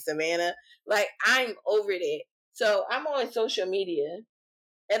man, Savannah. Like, I'm over that. So I'm on social media,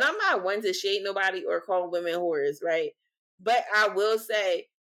 and I'm not one to shade nobody or call women whores, right? But I will say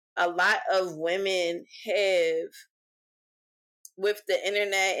a lot of women have, with the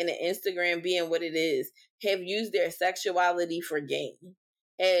internet and the Instagram being what it is, have used their sexuality for gain.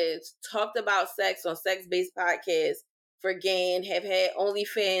 Has talked about sex on sex-based podcasts for gain, have had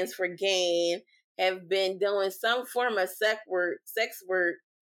OnlyFans for gain, have been doing some form of sex work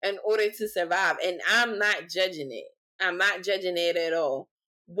in order to survive. And I'm not judging it. I'm not judging it at all.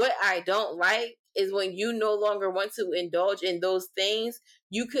 What I don't like is when you no longer want to indulge in those things,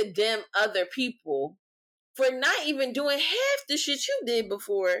 you condemn other people for not even doing half the shit you did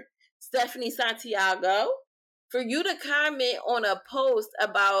before, Stephanie Santiago. For you to comment on a post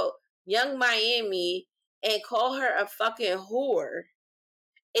about Young Miami and call her a fucking whore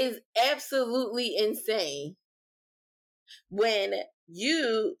is absolutely insane. When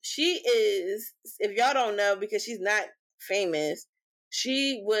she is, if y'all don't know, because she's not famous,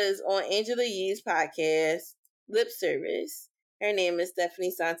 she was on Angela Yee's podcast, Lip Service. Her name is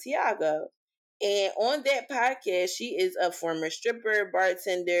Stephanie Santiago. And on that podcast, she is a former stripper,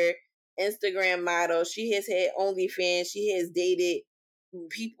 bartender, Instagram model. She has had OnlyFans. She has dated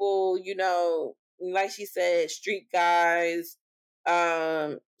people, like she said, street guys.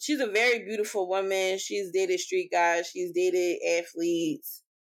 She's a very beautiful woman. She's dated street guys. She's dated athletes,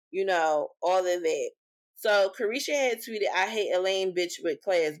 all of that. So Carisha had tweeted, "I hate Elaine bitch with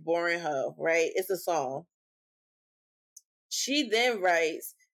class, boring hoe," right? It's a song. She then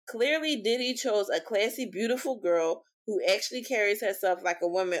writes, "Clearly Diddy chose a classy, beautiful girl who actually carries herself like a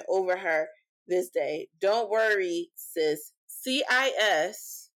woman over her this day. Don't worry, sis.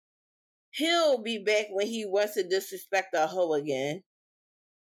 CIS. He'll be back when he wants to disrespect a hoe again."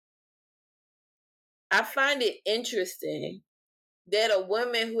 I find it interesting that a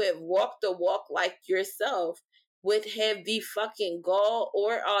woman who had walked the walk like yourself would have the fucking gall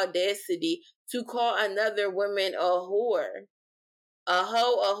or audacity to call another woman a whore, a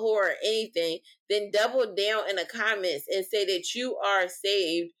hoe, a whore, or anything, then double down in the comments and say that you are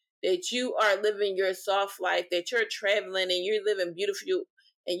saved, that you are living your soft life, that you're traveling and you're living beautiful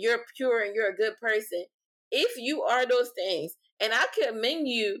and you're pure and you're a good person. If you are those things, and I commend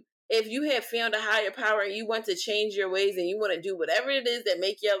you if you have found a higher power and you want to change your ways and you want to do whatever it is that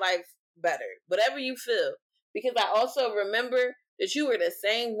make your life better, whatever you feel. Because I also remember that you were the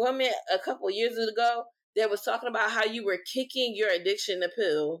same woman a couple years ago that was talking about how you were kicking your addiction to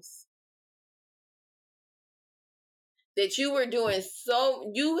pills. That you were doing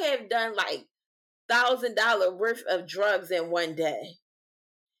you have done like $1,000 worth of drugs in one day.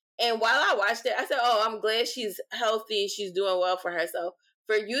 And while I watched it, I said, "Oh, I'm glad she's healthy. She's doing well for herself."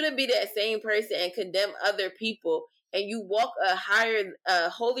 For you to be that same person and condemn other people and you walk a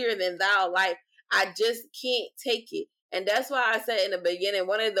holier than thou life, I just can't take it. And that's why I said in the beginning,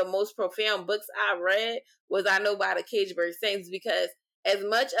 one of the most profound books I read was I Know by the Cageburg Saints, because as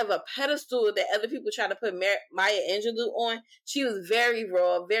much of a pedestal that other people try to put Maya Angelou on, she was very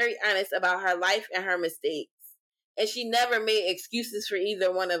raw, very honest about her life and her mistakes. And she never made excuses for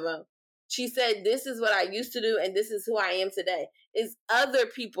either one of them. She said, "This is what I used to do, and this is who I am today." It's other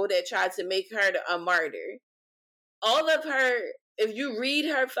people that tried to make her a martyr. All of her, if you read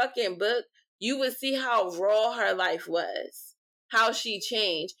her fucking book, you would see how raw her life was, how she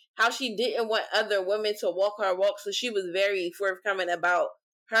changed, how she didn't want other women to walk her walk, so she was very forthcoming about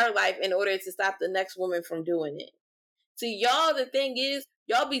her life in order to stop the next woman from doing it. See, y'all, the thing is,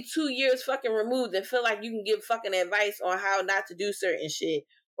 y'all be 2 years fucking removed and feel like you can give fucking advice on how not to do certain shit.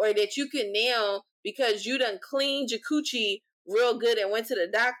 Or that you can now, because you done cleaned your coochie real good and went to the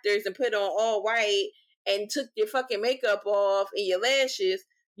doctors and put on all white and took your fucking makeup off and your lashes,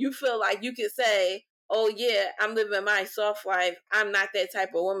 you feel like you could say, oh yeah, I'm living my soft life. I'm not that type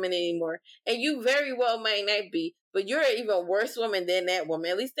of woman anymore. And you very well may not be, but you're an even worse woman than that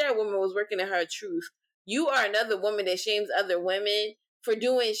woman. At least that woman was working in her truth. You are another woman that shames other women for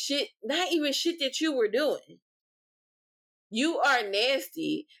doing shit, not even shit that you were doing. You are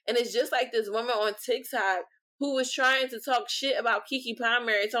nasty. And it's just like this woman on TikTok who was trying to talk shit about Keke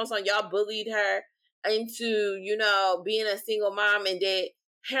Palmer and talking y'all bullied her into, being a single mom and that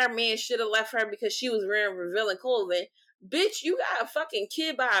her man should have left her because she was wearing revealing clothing. Bitch, you got a fucking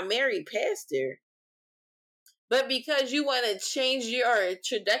kid by a married pastor. But because you want to change your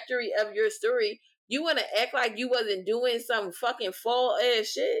trajectory of your story, you want to act like you wasn't doing some fucking fall ass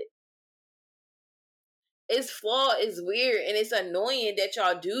shit. It's flawed, it's weird, and it's annoying that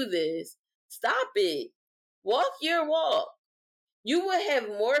y'all do this. Stop it. Walk your walk. You would have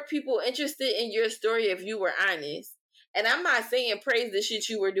more people interested in your story if you were honest. And I'm not saying praise the shit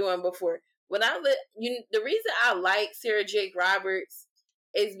you were doing before. The reason I like Sarah Jake Roberts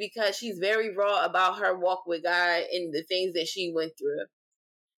is because she's very raw about her walk with God and the things that she went through.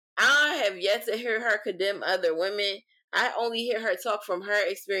 I have yet to hear her condemn other women. I only hear her talk from her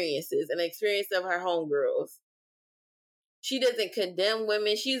experiences and the experience of her homegirls. She doesn't condemn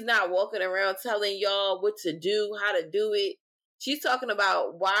women. She's not walking around telling y'all what to do, how to do it. She's talking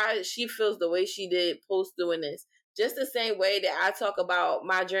about why she feels the way she did post doing this. Just the same way that I talk about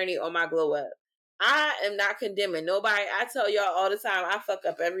my journey on my glow up. I am not condemning nobody. I tell y'all all the time, I fuck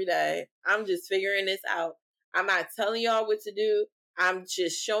up every day. I'm just figuring this out. I'm not telling y'all what to do. I'm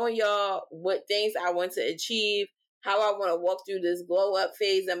just showing y'all what things I want to achieve, how I want to walk through this glow up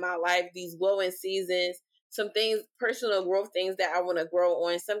phase in my life, these glowing seasons, some things, personal growth things that I want to grow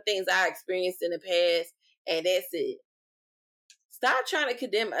on, some things I experienced in the past, and that's it. Stop trying to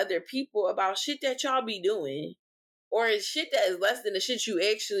condemn other people about shit that y'all be doing or shit that is less than the shit you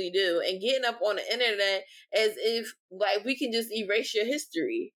actually do and getting up on the internet as if like we can just erase your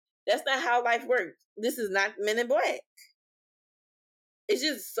history. That's not how life works. This is not Men in Black. It's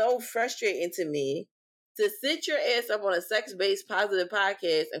just so frustrating to me to sit your ass up on a sex-based positive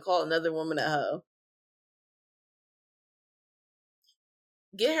podcast and call another woman a hoe.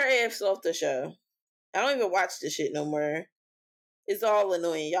 Get her ass off the show. I don't even watch this shit no more. It's all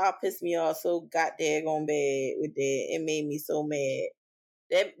annoying. Y'all piss me off so goddamn bad with that. It made me so mad.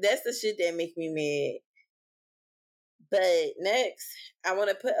 That's the shit that make me mad. But next, I want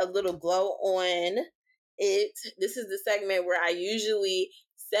to put a little glow on it. This is the segment where I usually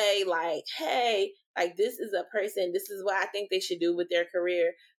say like, hey, like this is a person, this is what I think they should do with their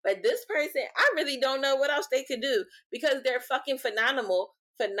career. But this person, I really don't know what else they could do because they're fucking phenomenal.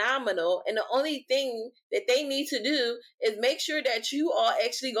 And the only thing that they need to do is make sure that you all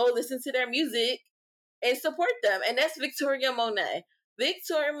actually go listen to their music and support them. And that's Victoria Monet.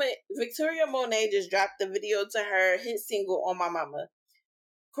 Victoria Monet just dropped the video to her hit single On My Mama,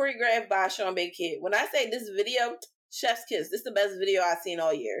 choreographed by Sean Baby Kid. When I say this video, chef's kiss. This is the best video I've seen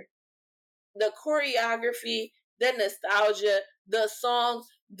all year. The choreography, the nostalgia, the songs.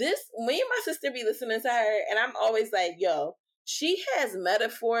 Me and my sister be listening to her, and I'm always like, yo, she has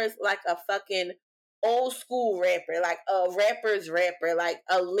metaphors like a fucking old school rapper, like a rapper's rapper, like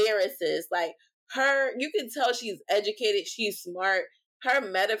a lyricist. Like her, you can tell she's educated, she's smart. Her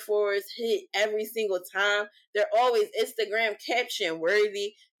metaphors hit every single time. They're always Instagram caption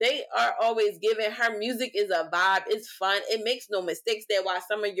worthy. They are always giving, her music is a vibe. It's fun. It makes no mistakes. That's why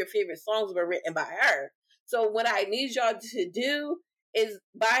some of your favorite songs were written by her. So what I need y'all to do is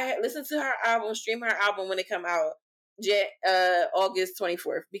listen to her album, stream her album when it come out, August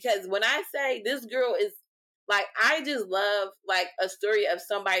 24th. Because when I say this girl is like, I just love like a story of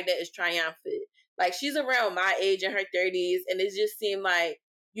somebody that is triumphant. Like she's around my age in her 30s, and it just seemed like,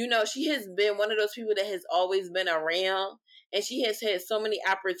 she has been one of those people that has always been around, and she has had so many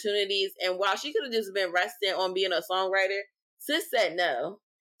opportunities. And while she could have just been resting on being a songwriter, sis said no.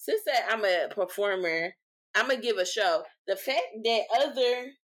 Sis said, I'm a performer. I'm going to give a show. The fact that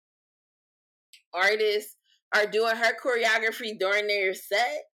other artists are doing her choreography during their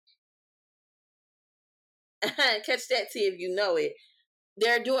set, catch that tea if you know it.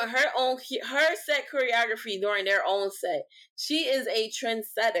 They're doing her set choreography during their own set. She is a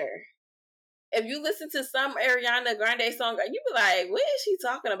trendsetter. If you listen to some Ariana Grande song, you be like, what is she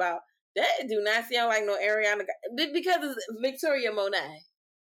talking about? That do not sound like no Ariana Grande. Because it's Victoria Monet.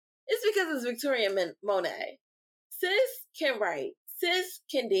 It's because it's Victoria Monet. Sis can write. Sis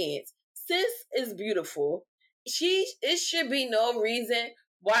can dance. Sis is beautiful. It should be no reason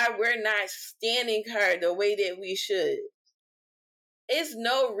why we're not standing her the way that we should. It's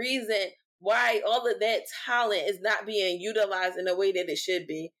no reason why all of that talent is not being utilized in the way that it should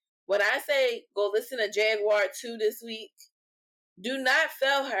be. When I say go listen to Jaguar 2 this week, do not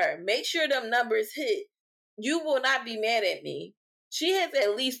fail her. Make sure them numbers hit. You will not be mad at me. She has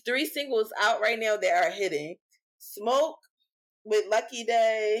at least 3 singles out right now that are hitting. Smoke with Lucky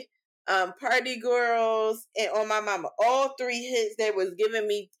Day, Party Girls, and On My Mama. All 3 hits that was getting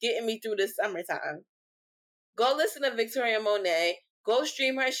me through the summertime. Go listen to Victoria Monet. Go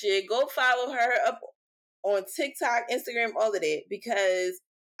stream her shit. Go follow her up on TikTok, Instagram, all of that. Because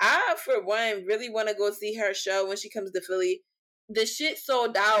I, for one, really want to go see her show when she comes to Philly. The shit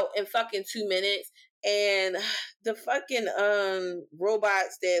sold out in fucking 2 minutes. And the fucking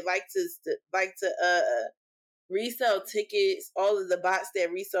robots that like to resell tickets, all of the bots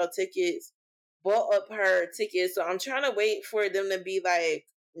that resell tickets bought up her tickets. So I'm trying to wait for them to be like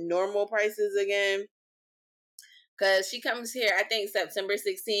normal prices again. Cause she comes here, I think September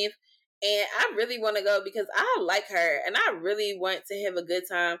 16th. And I really want to go because I like her and I really want to have a good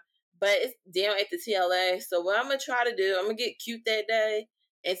time. But it's down at the TLA. So what I'm gonna try to do, I'm gonna get cute that day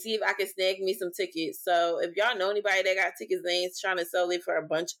and see if I can snag me some tickets. So if y'all know anybody that got tickets and ain't trying to sell it for a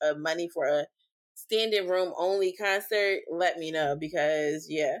bunch of money for a standing room only concert, let me know. Because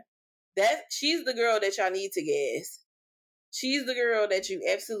yeah, she's the girl that y'all need to gas. She's the girl that you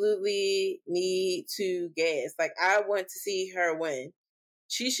absolutely need to gas. Like, I want to see her win.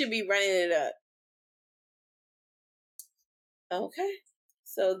 She should be running it up. Okay.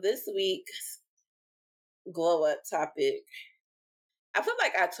 So this week's glow up topic. I feel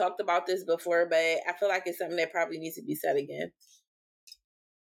like I talked about this before, but I feel like it's something that probably needs to be said again.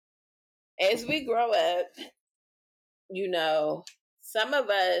 As we grow up, some of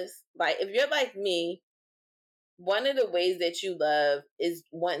us, like, if you're like me, one of the ways that you love is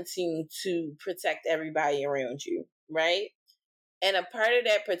wanting to protect everybody around you, right? And a part of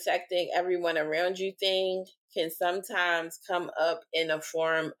that protecting everyone around you thing can sometimes come up in a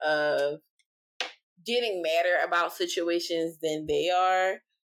form of getting madder about situations than they are,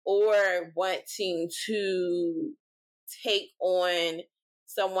 or wanting to take on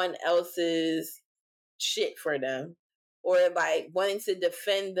someone else's shit for them, or like wanting to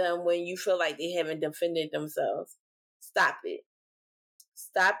defend them when you feel like they haven't defended themselves. Stop it.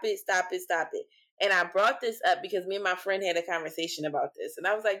 Stop it, stop it, stop it. And I brought this up because me and my friend had a conversation about this. And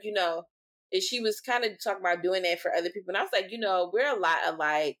I was like, and she was kind of talking about doing that for other people. And I was like, we're a lot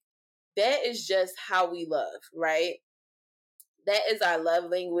alike. That is just how we love, right? That is our love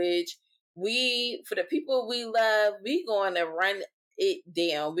language. For the people we love, we going to run it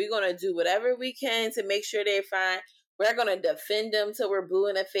down. We're going to do whatever we can to make sure they're fine. We're going to defend them till we're blue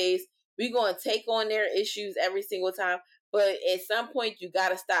in the face. We're going to take on their issues every single time. But at some point, you got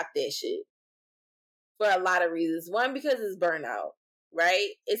to stop that shit for a lot of reasons. One, because it's burnout, right?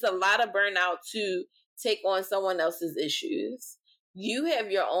 It's a lot of burnout to take on someone else's issues. You have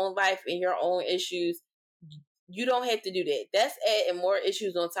your own life and your own issues. You don't have to do that. That's adding more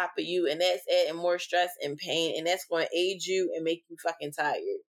issues on top of you, and that's adding more stress and pain, and that's going to age you and make you fucking tired.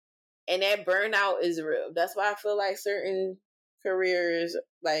 And that burnout is real. That's why I feel like certain careers,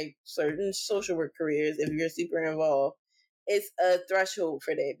 like certain social work careers, if you're super involved, it's a threshold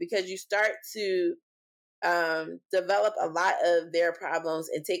for that, because you start to develop a lot of their problems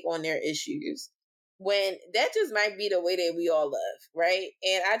and take on their issues, when that just might be the way that we all love, right?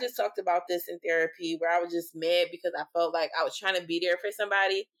 And I just talked about this in therapy, where I was just mad because I felt like I was trying to be there for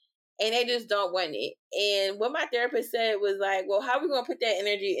somebody and they just don't want it. And what my therapist said was like, well, how are we going to put that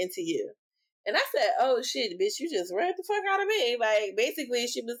energy into you? And I said, oh shit, bitch, you just read the fuck out of me. Like, basically,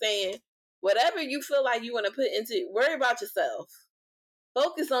 she was saying, whatever you feel like you want to put into, worry about yourself.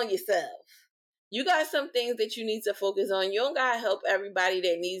 Focus on yourself. You got some things that you need to focus on. You don't got to help everybody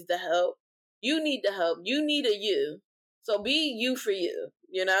that needs the help. You need the help. You need a you. So be you for you,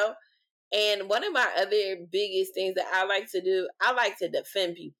 And one of my other biggest things that I like to do, I like to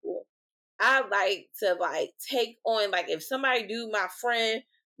defend people. I like to take on, if somebody do my friend,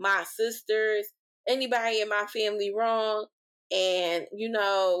 my sisters, anybody in my family wrong, and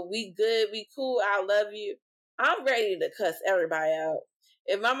we good, we cool, I love you, I'm ready to cuss everybody out.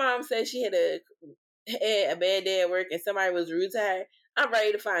 If my mom said she had a bad day at work and somebody was rude to her, I'm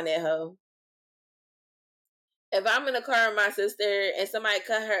ready to find that hoe. If I'm in a car with my sister and somebody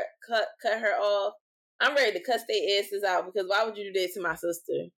cut her off, I'm ready to cuss their asses out, because why would you do that to my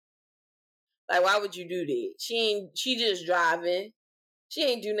sister? Like, why would you do that? She just driving. She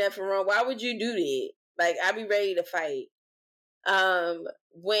ain't do nothing wrong. Why would you do that? Like, I be ready to fight.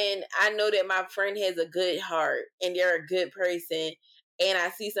 When I know that my friend has a good heart and they're a good person, and I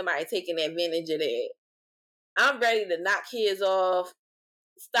see somebody taking advantage of that, I'm ready to knock kids off.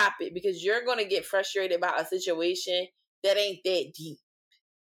 Stop it, because you're going to get frustrated about a situation that ain't that deep.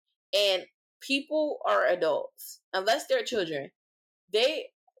 And people are adults, unless they're children.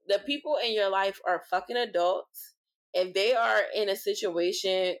 The people in your life are fucking adults. If they are in a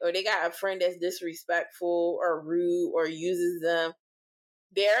situation or they got a friend that's disrespectful or rude or uses them,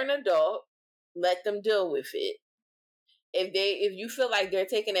 they're an adult. Let them deal with it. If you feel like they're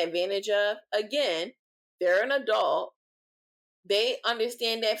taken advantage of, again, they're an adult. They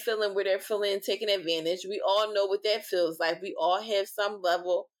understand that feeling where they're feeling taken advantage. We all know what that feels like. We all have some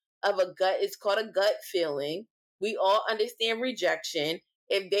level of a gut. It's called a gut feeling. We all understand rejection.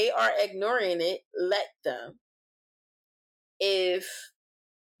 If they are ignoring it, let them. If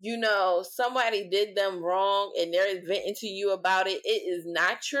somebody did them wrong and they're venting to you about it, it is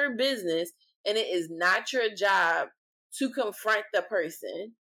not your business and it is not your job to confront the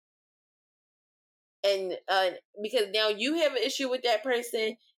person. And because now you have an issue with that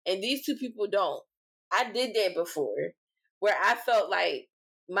person and these two people don't. I did that before where I felt like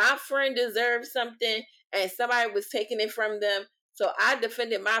my friend deserved something and somebody was taking it from them. So I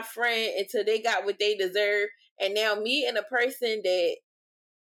defended my friend until they got what they deserved. And now me and the person that,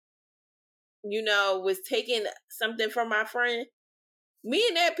 was taking something from my friend, me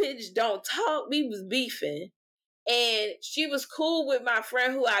and that bitch don't talk. We was beefing. And she was cool with my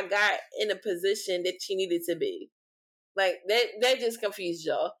friend who I got in a position that she needed to be. Like, that just confused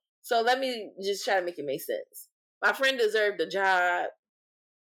y'all. So let me just try to make it make sense. My friend deserved a job,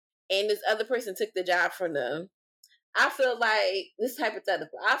 and this other person took the job from them. I feel like, this is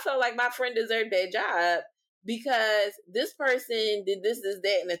hypothetical, I felt like my friend deserved that job because this person did this,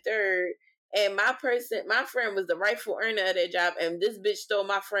 that, and the third, and my friend was the rightful earner of that job, and this bitch stole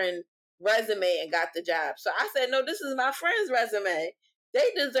my friend's resume and got the job. So I said, no, this is my friend's resume. They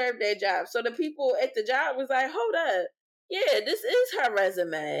deserve that job. So the people at the job was like, hold up. Yeah, this is her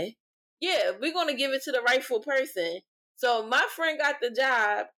resume. Yeah, we're going to give it to the rightful person. So my friend got the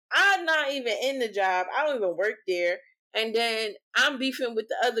job. I'm not even in the job. I don't even work there. And then I'm beefing with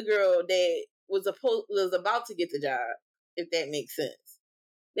the other girl that was about to get the job, if that makes sense.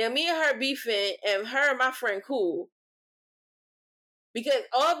 Now me and her beefing, and her and my friend cool.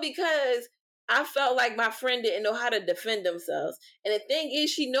 Because I felt like my friend didn't know how to defend themselves. And the thing is,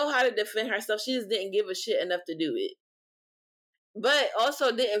 she know how to defend herself. She just didn't give a shit enough to do it. But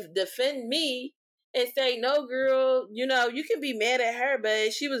also didn't defend me and say, no, girl, you can be mad at her,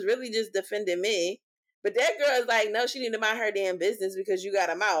 but she was really just defending me. But that girl is like, no, she need to mind her damn business because you got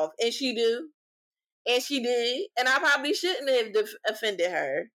a mouth. And she do. And she did. And I probably shouldn't have offended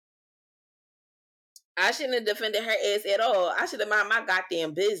her. I shouldn't have defended her ass at all. I should have mind my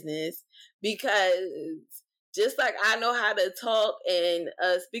goddamn business, because just like I know how to talk and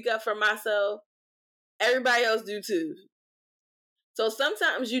speak up for myself, everybody else do too. So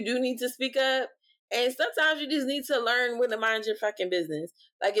sometimes you do need to speak up, and sometimes you just need to learn when to mind your fucking business.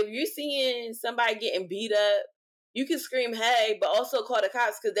 Like, if you're seeing somebody getting beat up, you can scream, hey, but also call the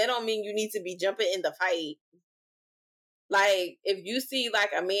cops, because that don't mean you need to be jumping in the fight. Like, if you see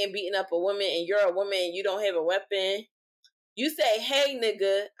like a man beating up a woman and you're a woman and you don't have a weapon, you say, hey,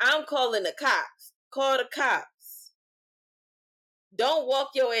 nigga, I'm calling the cops. Call the cops. Don't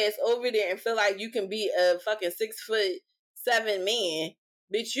walk your ass over there and feel like you can be a fucking 6'7" man.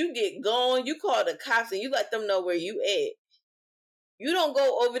 Bitch, you get gone, you call the cops and you let them know where you at. You don't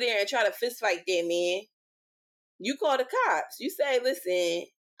go over there and try to fist fight that man. You call the cops. You say, listen,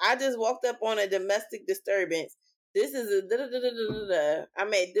 I just walked up on a domestic disturbance. This is a da-da-da-da-da-da.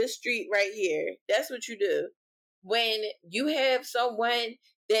 I'm at this street right here. That's what you do. When you have someone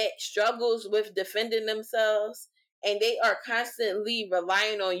that struggles with defending themselves and they are constantly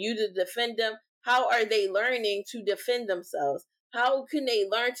relying on you to defend them, how are they learning to defend themselves? How can they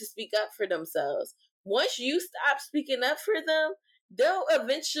learn to speak up for themselves? Once you stop speaking up for them, they'll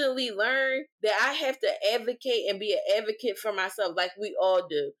eventually learn that I have to advocate and be an advocate for myself, like we all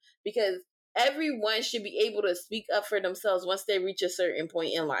do. Because everyone should be able to speak up for themselves once they reach a certain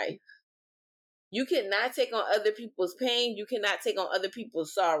point in life. You cannot take on other people's pain. You cannot take on other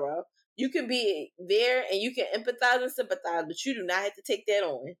people's sorrow. You can be there and you can empathize and sympathize, but you do not have to take that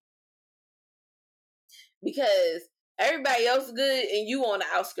on. Because everybody else good and you on the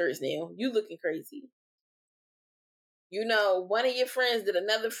outskirts now. You looking crazy. One of your friends did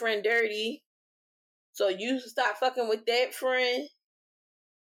another friend dirty. So you stop fucking with that friend.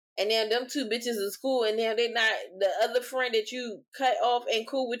 And now them two bitches is cool, and now they not, the other friend that you cut off ain't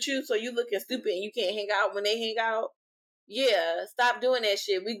cool with you, so you looking stupid and you can't hang out when they hang out. Yeah, stop doing that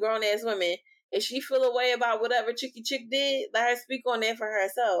shit. We grown ass women. If she feel a way about whatever Chicky Chick did, let her speak on that for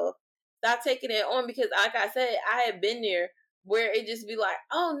herself. Stop taking it on, because like I said, I have been there where it just be like,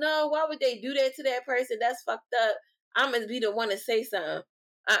 oh no, why would they do that to that person? That's fucked up. I'm gonna be the one to say something.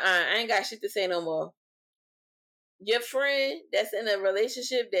 I ain't got shit to say no more. Your friend that's in a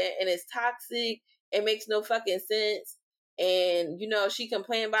relationship that and it's toxic, it makes no fucking sense. And you know, she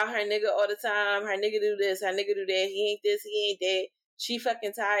complain about her nigga all the time. Her nigga do this, her nigga do that. He ain't this, he ain't that. She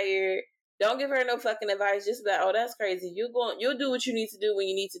fucking tired. Don't give her no fucking advice. Just be like, oh, that's crazy. You'll do what you need to do when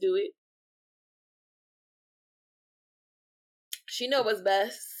you need to do it. She know what's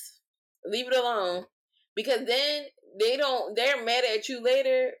best. Leave it alone. Because then they're mad at you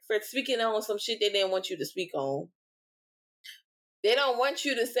later for speaking on some shit they didn't want you to speak on. They don't want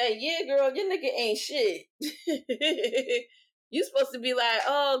you to say, yeah, girl, your nigga ain't shit. You supposed to be like,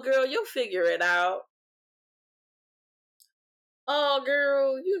 oh, girl, you'll figure it out. Oh,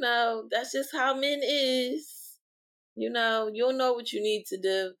 girl, you know, that's just how men is. You know, you'll know what you need to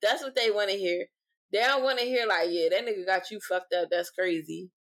do. That's what they want to hear. They don't want to hear like, yeah, that nigga got you fucked up. That's crazy.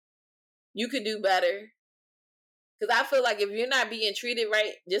 You could do better. Because I feel like if you're not being treated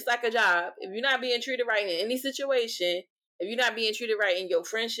right, just like a job, if you're not being treated right in any situation, if you're not being treated right in your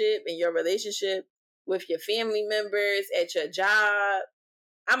friendship, in your relationship, with your family members, at your job,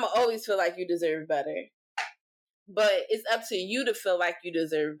 I'ma always feel like you deserve better. But it's up to you to feel like you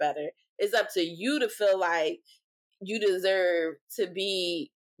deserve better. It's up to you to feel like you deserve to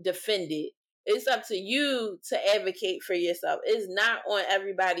be defended. It's up to you to advocate for yourself. It's not on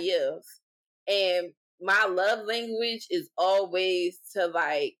everybody else. And my love language is always to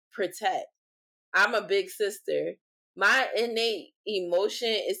like protect. I'm a big sister. My innate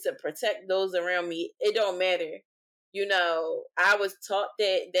emotion is to protect those around me. It don't matter. You know, I was taught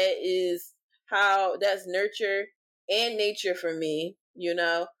that is how that's nurture and nature for me, you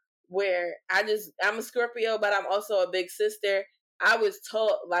know, where I'm a Scorpio, but I'm also a big sister. I was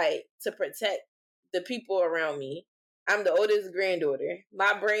taught like to protect the people around me. I'm the oldest granddaughter.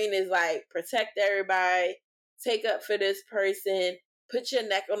 My brain is like protect everybody, take up for this person, put your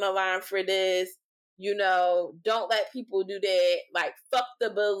neck on the line for this. You know, don't let people do that. Like, fuck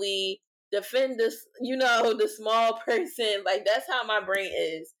the bully, defend this, you know, the small person. Like, that's how my brain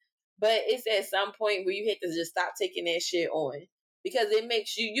is. But it's at some point where you have to just stop taking that shit on. Because it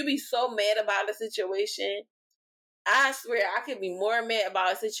makes you be so mad about a situation. I swear I could be more mad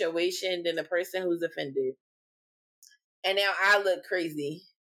about a situation than the person who's offended. And now I look crazy.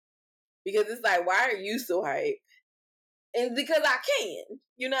 Because it's like, why are you so hype? And because I can,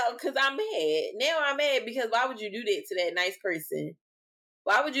 you know, because I'm mad. Now I'm mad because why would you do that to that nice person?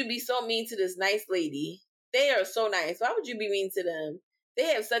 Why would you be so mean to this nice lady? They are so nice. Why would you be mean to them? They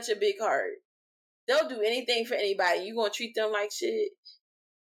have such a big heart. They'll do anything for anybody. You gonna treat them like shit?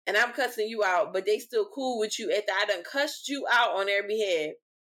 And I'm cussing you out, but they still cool with you after I done cussed you out on their behalf.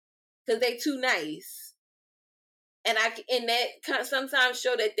 Because they too nice. And that sometimes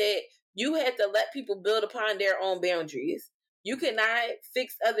show that you have to let people build upon their own boundaries. You cannot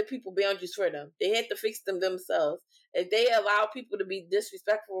fix other people's boundaries for them. They have to fix them themselves. If they allow people to be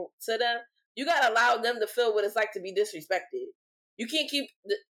disrespectful to them, you gotta allow them to feel what it's like to be disrespected. You can't keep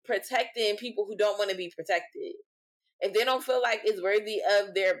protecting people who don't want to be protected. If they don't feel like it's worthy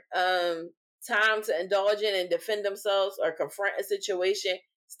of their time to indulge in and defend themselves or confront a situation,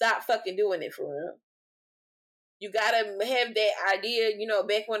 stop fucking doing it for them. You gotta have that idea, you know,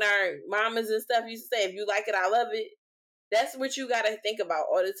 back when our mamas and stuff used to say, if you like it, I love it. That's what you gotta think about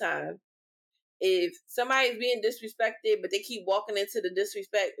all the time. If somebody's being disrespected, but they keep walking into the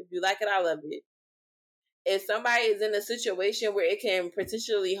disrespect, if you like it, I love it. If somebody is in a situation where it can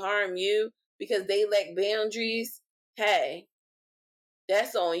potentially harm you because they lack boundaries, hey,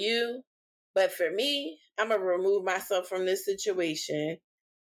 that's on you. But for me, I'm gonna remove myself from this situation.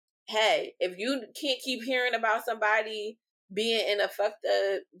 Hey, if you can't keep hearing about somebody being in a fucked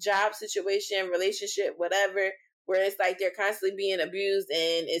up job situation, relationship, whatever, where it's like they're constantly being abused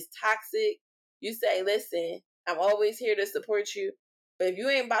and it's toxic, you say, listen, I'm always here to support you. But if you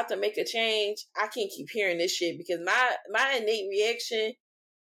ain't about to make a change, I can't keep hearing this shit because my innate reaction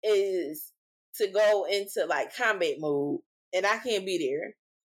is to go into like combat mode and I can't be there.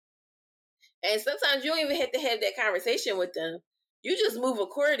 And sometimes you don't even have to have that conversation with them. You just move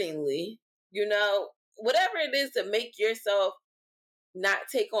accordingly. You know, whatever it is to make yourself not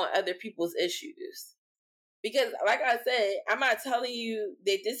take on other people's issues. Because, like I said, I'm not telling you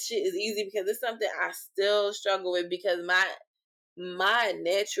that this shit is easy because it's something I still struggle with because my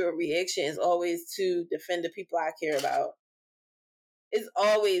natural reaction is always to defend the people I care about. It's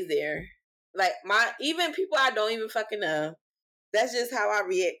always there. Like, even people I don't even fucking know. That's just how I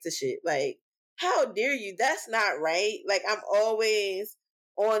react to shit. Like, how dare you? That's not right. Like, I'm always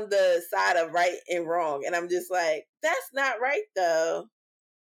on the side of right and wrong. And I'm just like, that's not right though.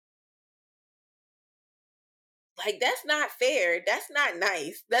 Like, that's not fair. That's not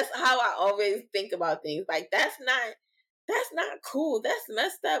nice. That's how I always think about things. Like, that's not cool. That's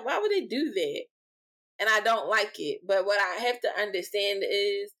messed up. Why would they do that? And I don't like it. But what I have to understand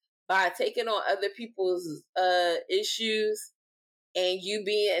is by taking on other people's issues and you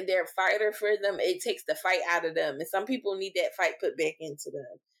being their fighter for them, it takes the fight out of them. And some people need that fight put back into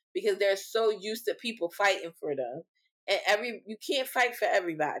them because they're so used to people fighting for them. And you can't fight for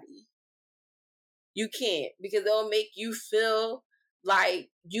everybody. You can't, because it'll make you feel like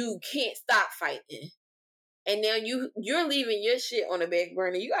you can't stop fighting. And now you're leaving your shit on the back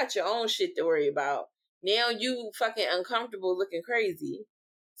burner. You got your own shit to worry about. Now you fucking uncomfortable looking crazy.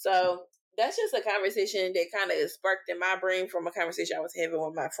 So that's just a conversation that kind of sparked in my brain from a conversation I was having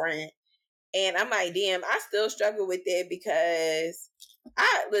with my friend. And I'm like, damn, I still struggle with that because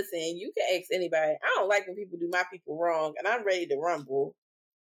listen, you can ask anybody. I don't like when people do my people wrong, and I'm ready to rumble.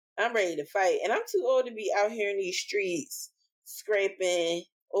 I'm ready to fight. And I'm too old to be out here in these streets scraping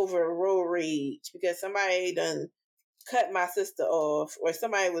over road rage because somebody done cut my sister off or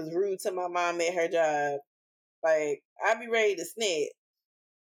somebody was rude to my mom at her job. Like, I'd be ready to snap.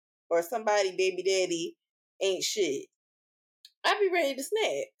 Or somebody baby daddy ain't shit. I'd be ready to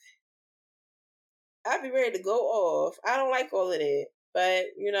snap. I'd be ready to go off. I don't like all of that. But,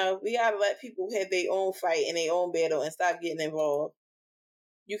 we gotta let people have their own fight and their own battle and stop getting involved.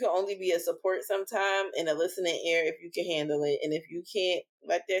 You can only be a support sometime and a listening ear if you can handle it. And if you can't,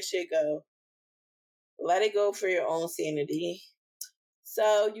 let that shit go. Let it go for your own sanity.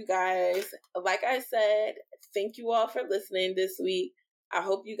 So, you guys, like I said, thank you all for listening this week. I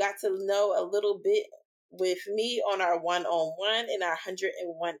hope you got to know a little bit with me on our one-on-one in our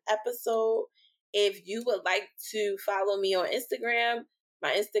 101 episode. If you would like to follow me on Instagram,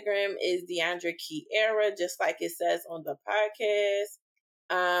 my Instagram is Deandra Kiera, just like it says on the podcast.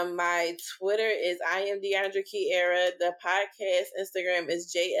 My Twitter is I am Deandra Kiera. The podcast Instagram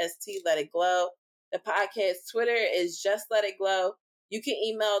is JST Let It Glow. The podcast Twitter is Just Let It Glow. You can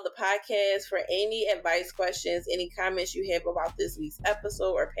email the podcast for any advice, questions, any comments you have about this week's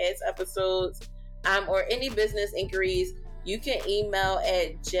episode or past episodes, or any business inquiries. You can email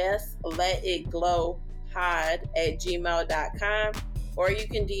at justletitglowpod@gmail.com, or you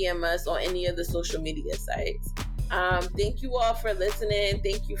can DM us on any of the social media sites. Thank you all for listening.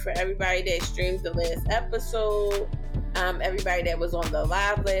 Thank you for everybody that streamed the last episode. Everybody that was on the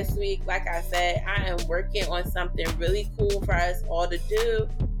live last week. Like I said, I am working on something really cool for us all to do.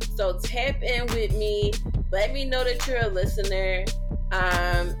 So tap in with me. Let me know that you're a listener.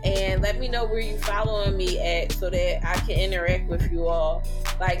 And let me know where you following me at so that I can interact with you all.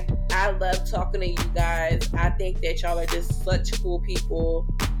 Like, I love talking to you guys. I think that y'all are just such cool people.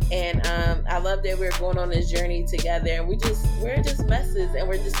 And I love that we're going on this journey together. And we're just messes, and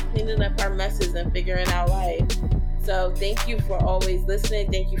we're just cleaning up our messes and figuring out life. So thank you for always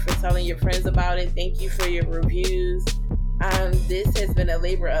listening. Thank you for telling your friends about it. Thank you for your reviews. This has been a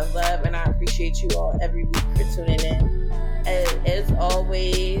labor of love, and I appreciate you all every week for tuning in. As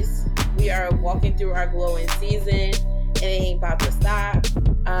always, we are walking through our glowing season, and it ain't about to stop.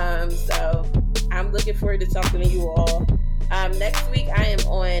 So I'm looking forward to talking to you all. Next week I am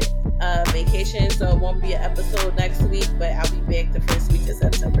on vacation, so it won't be an episode next week, but I'll be back the first week of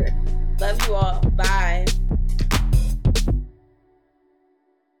September. Love you all. Bye.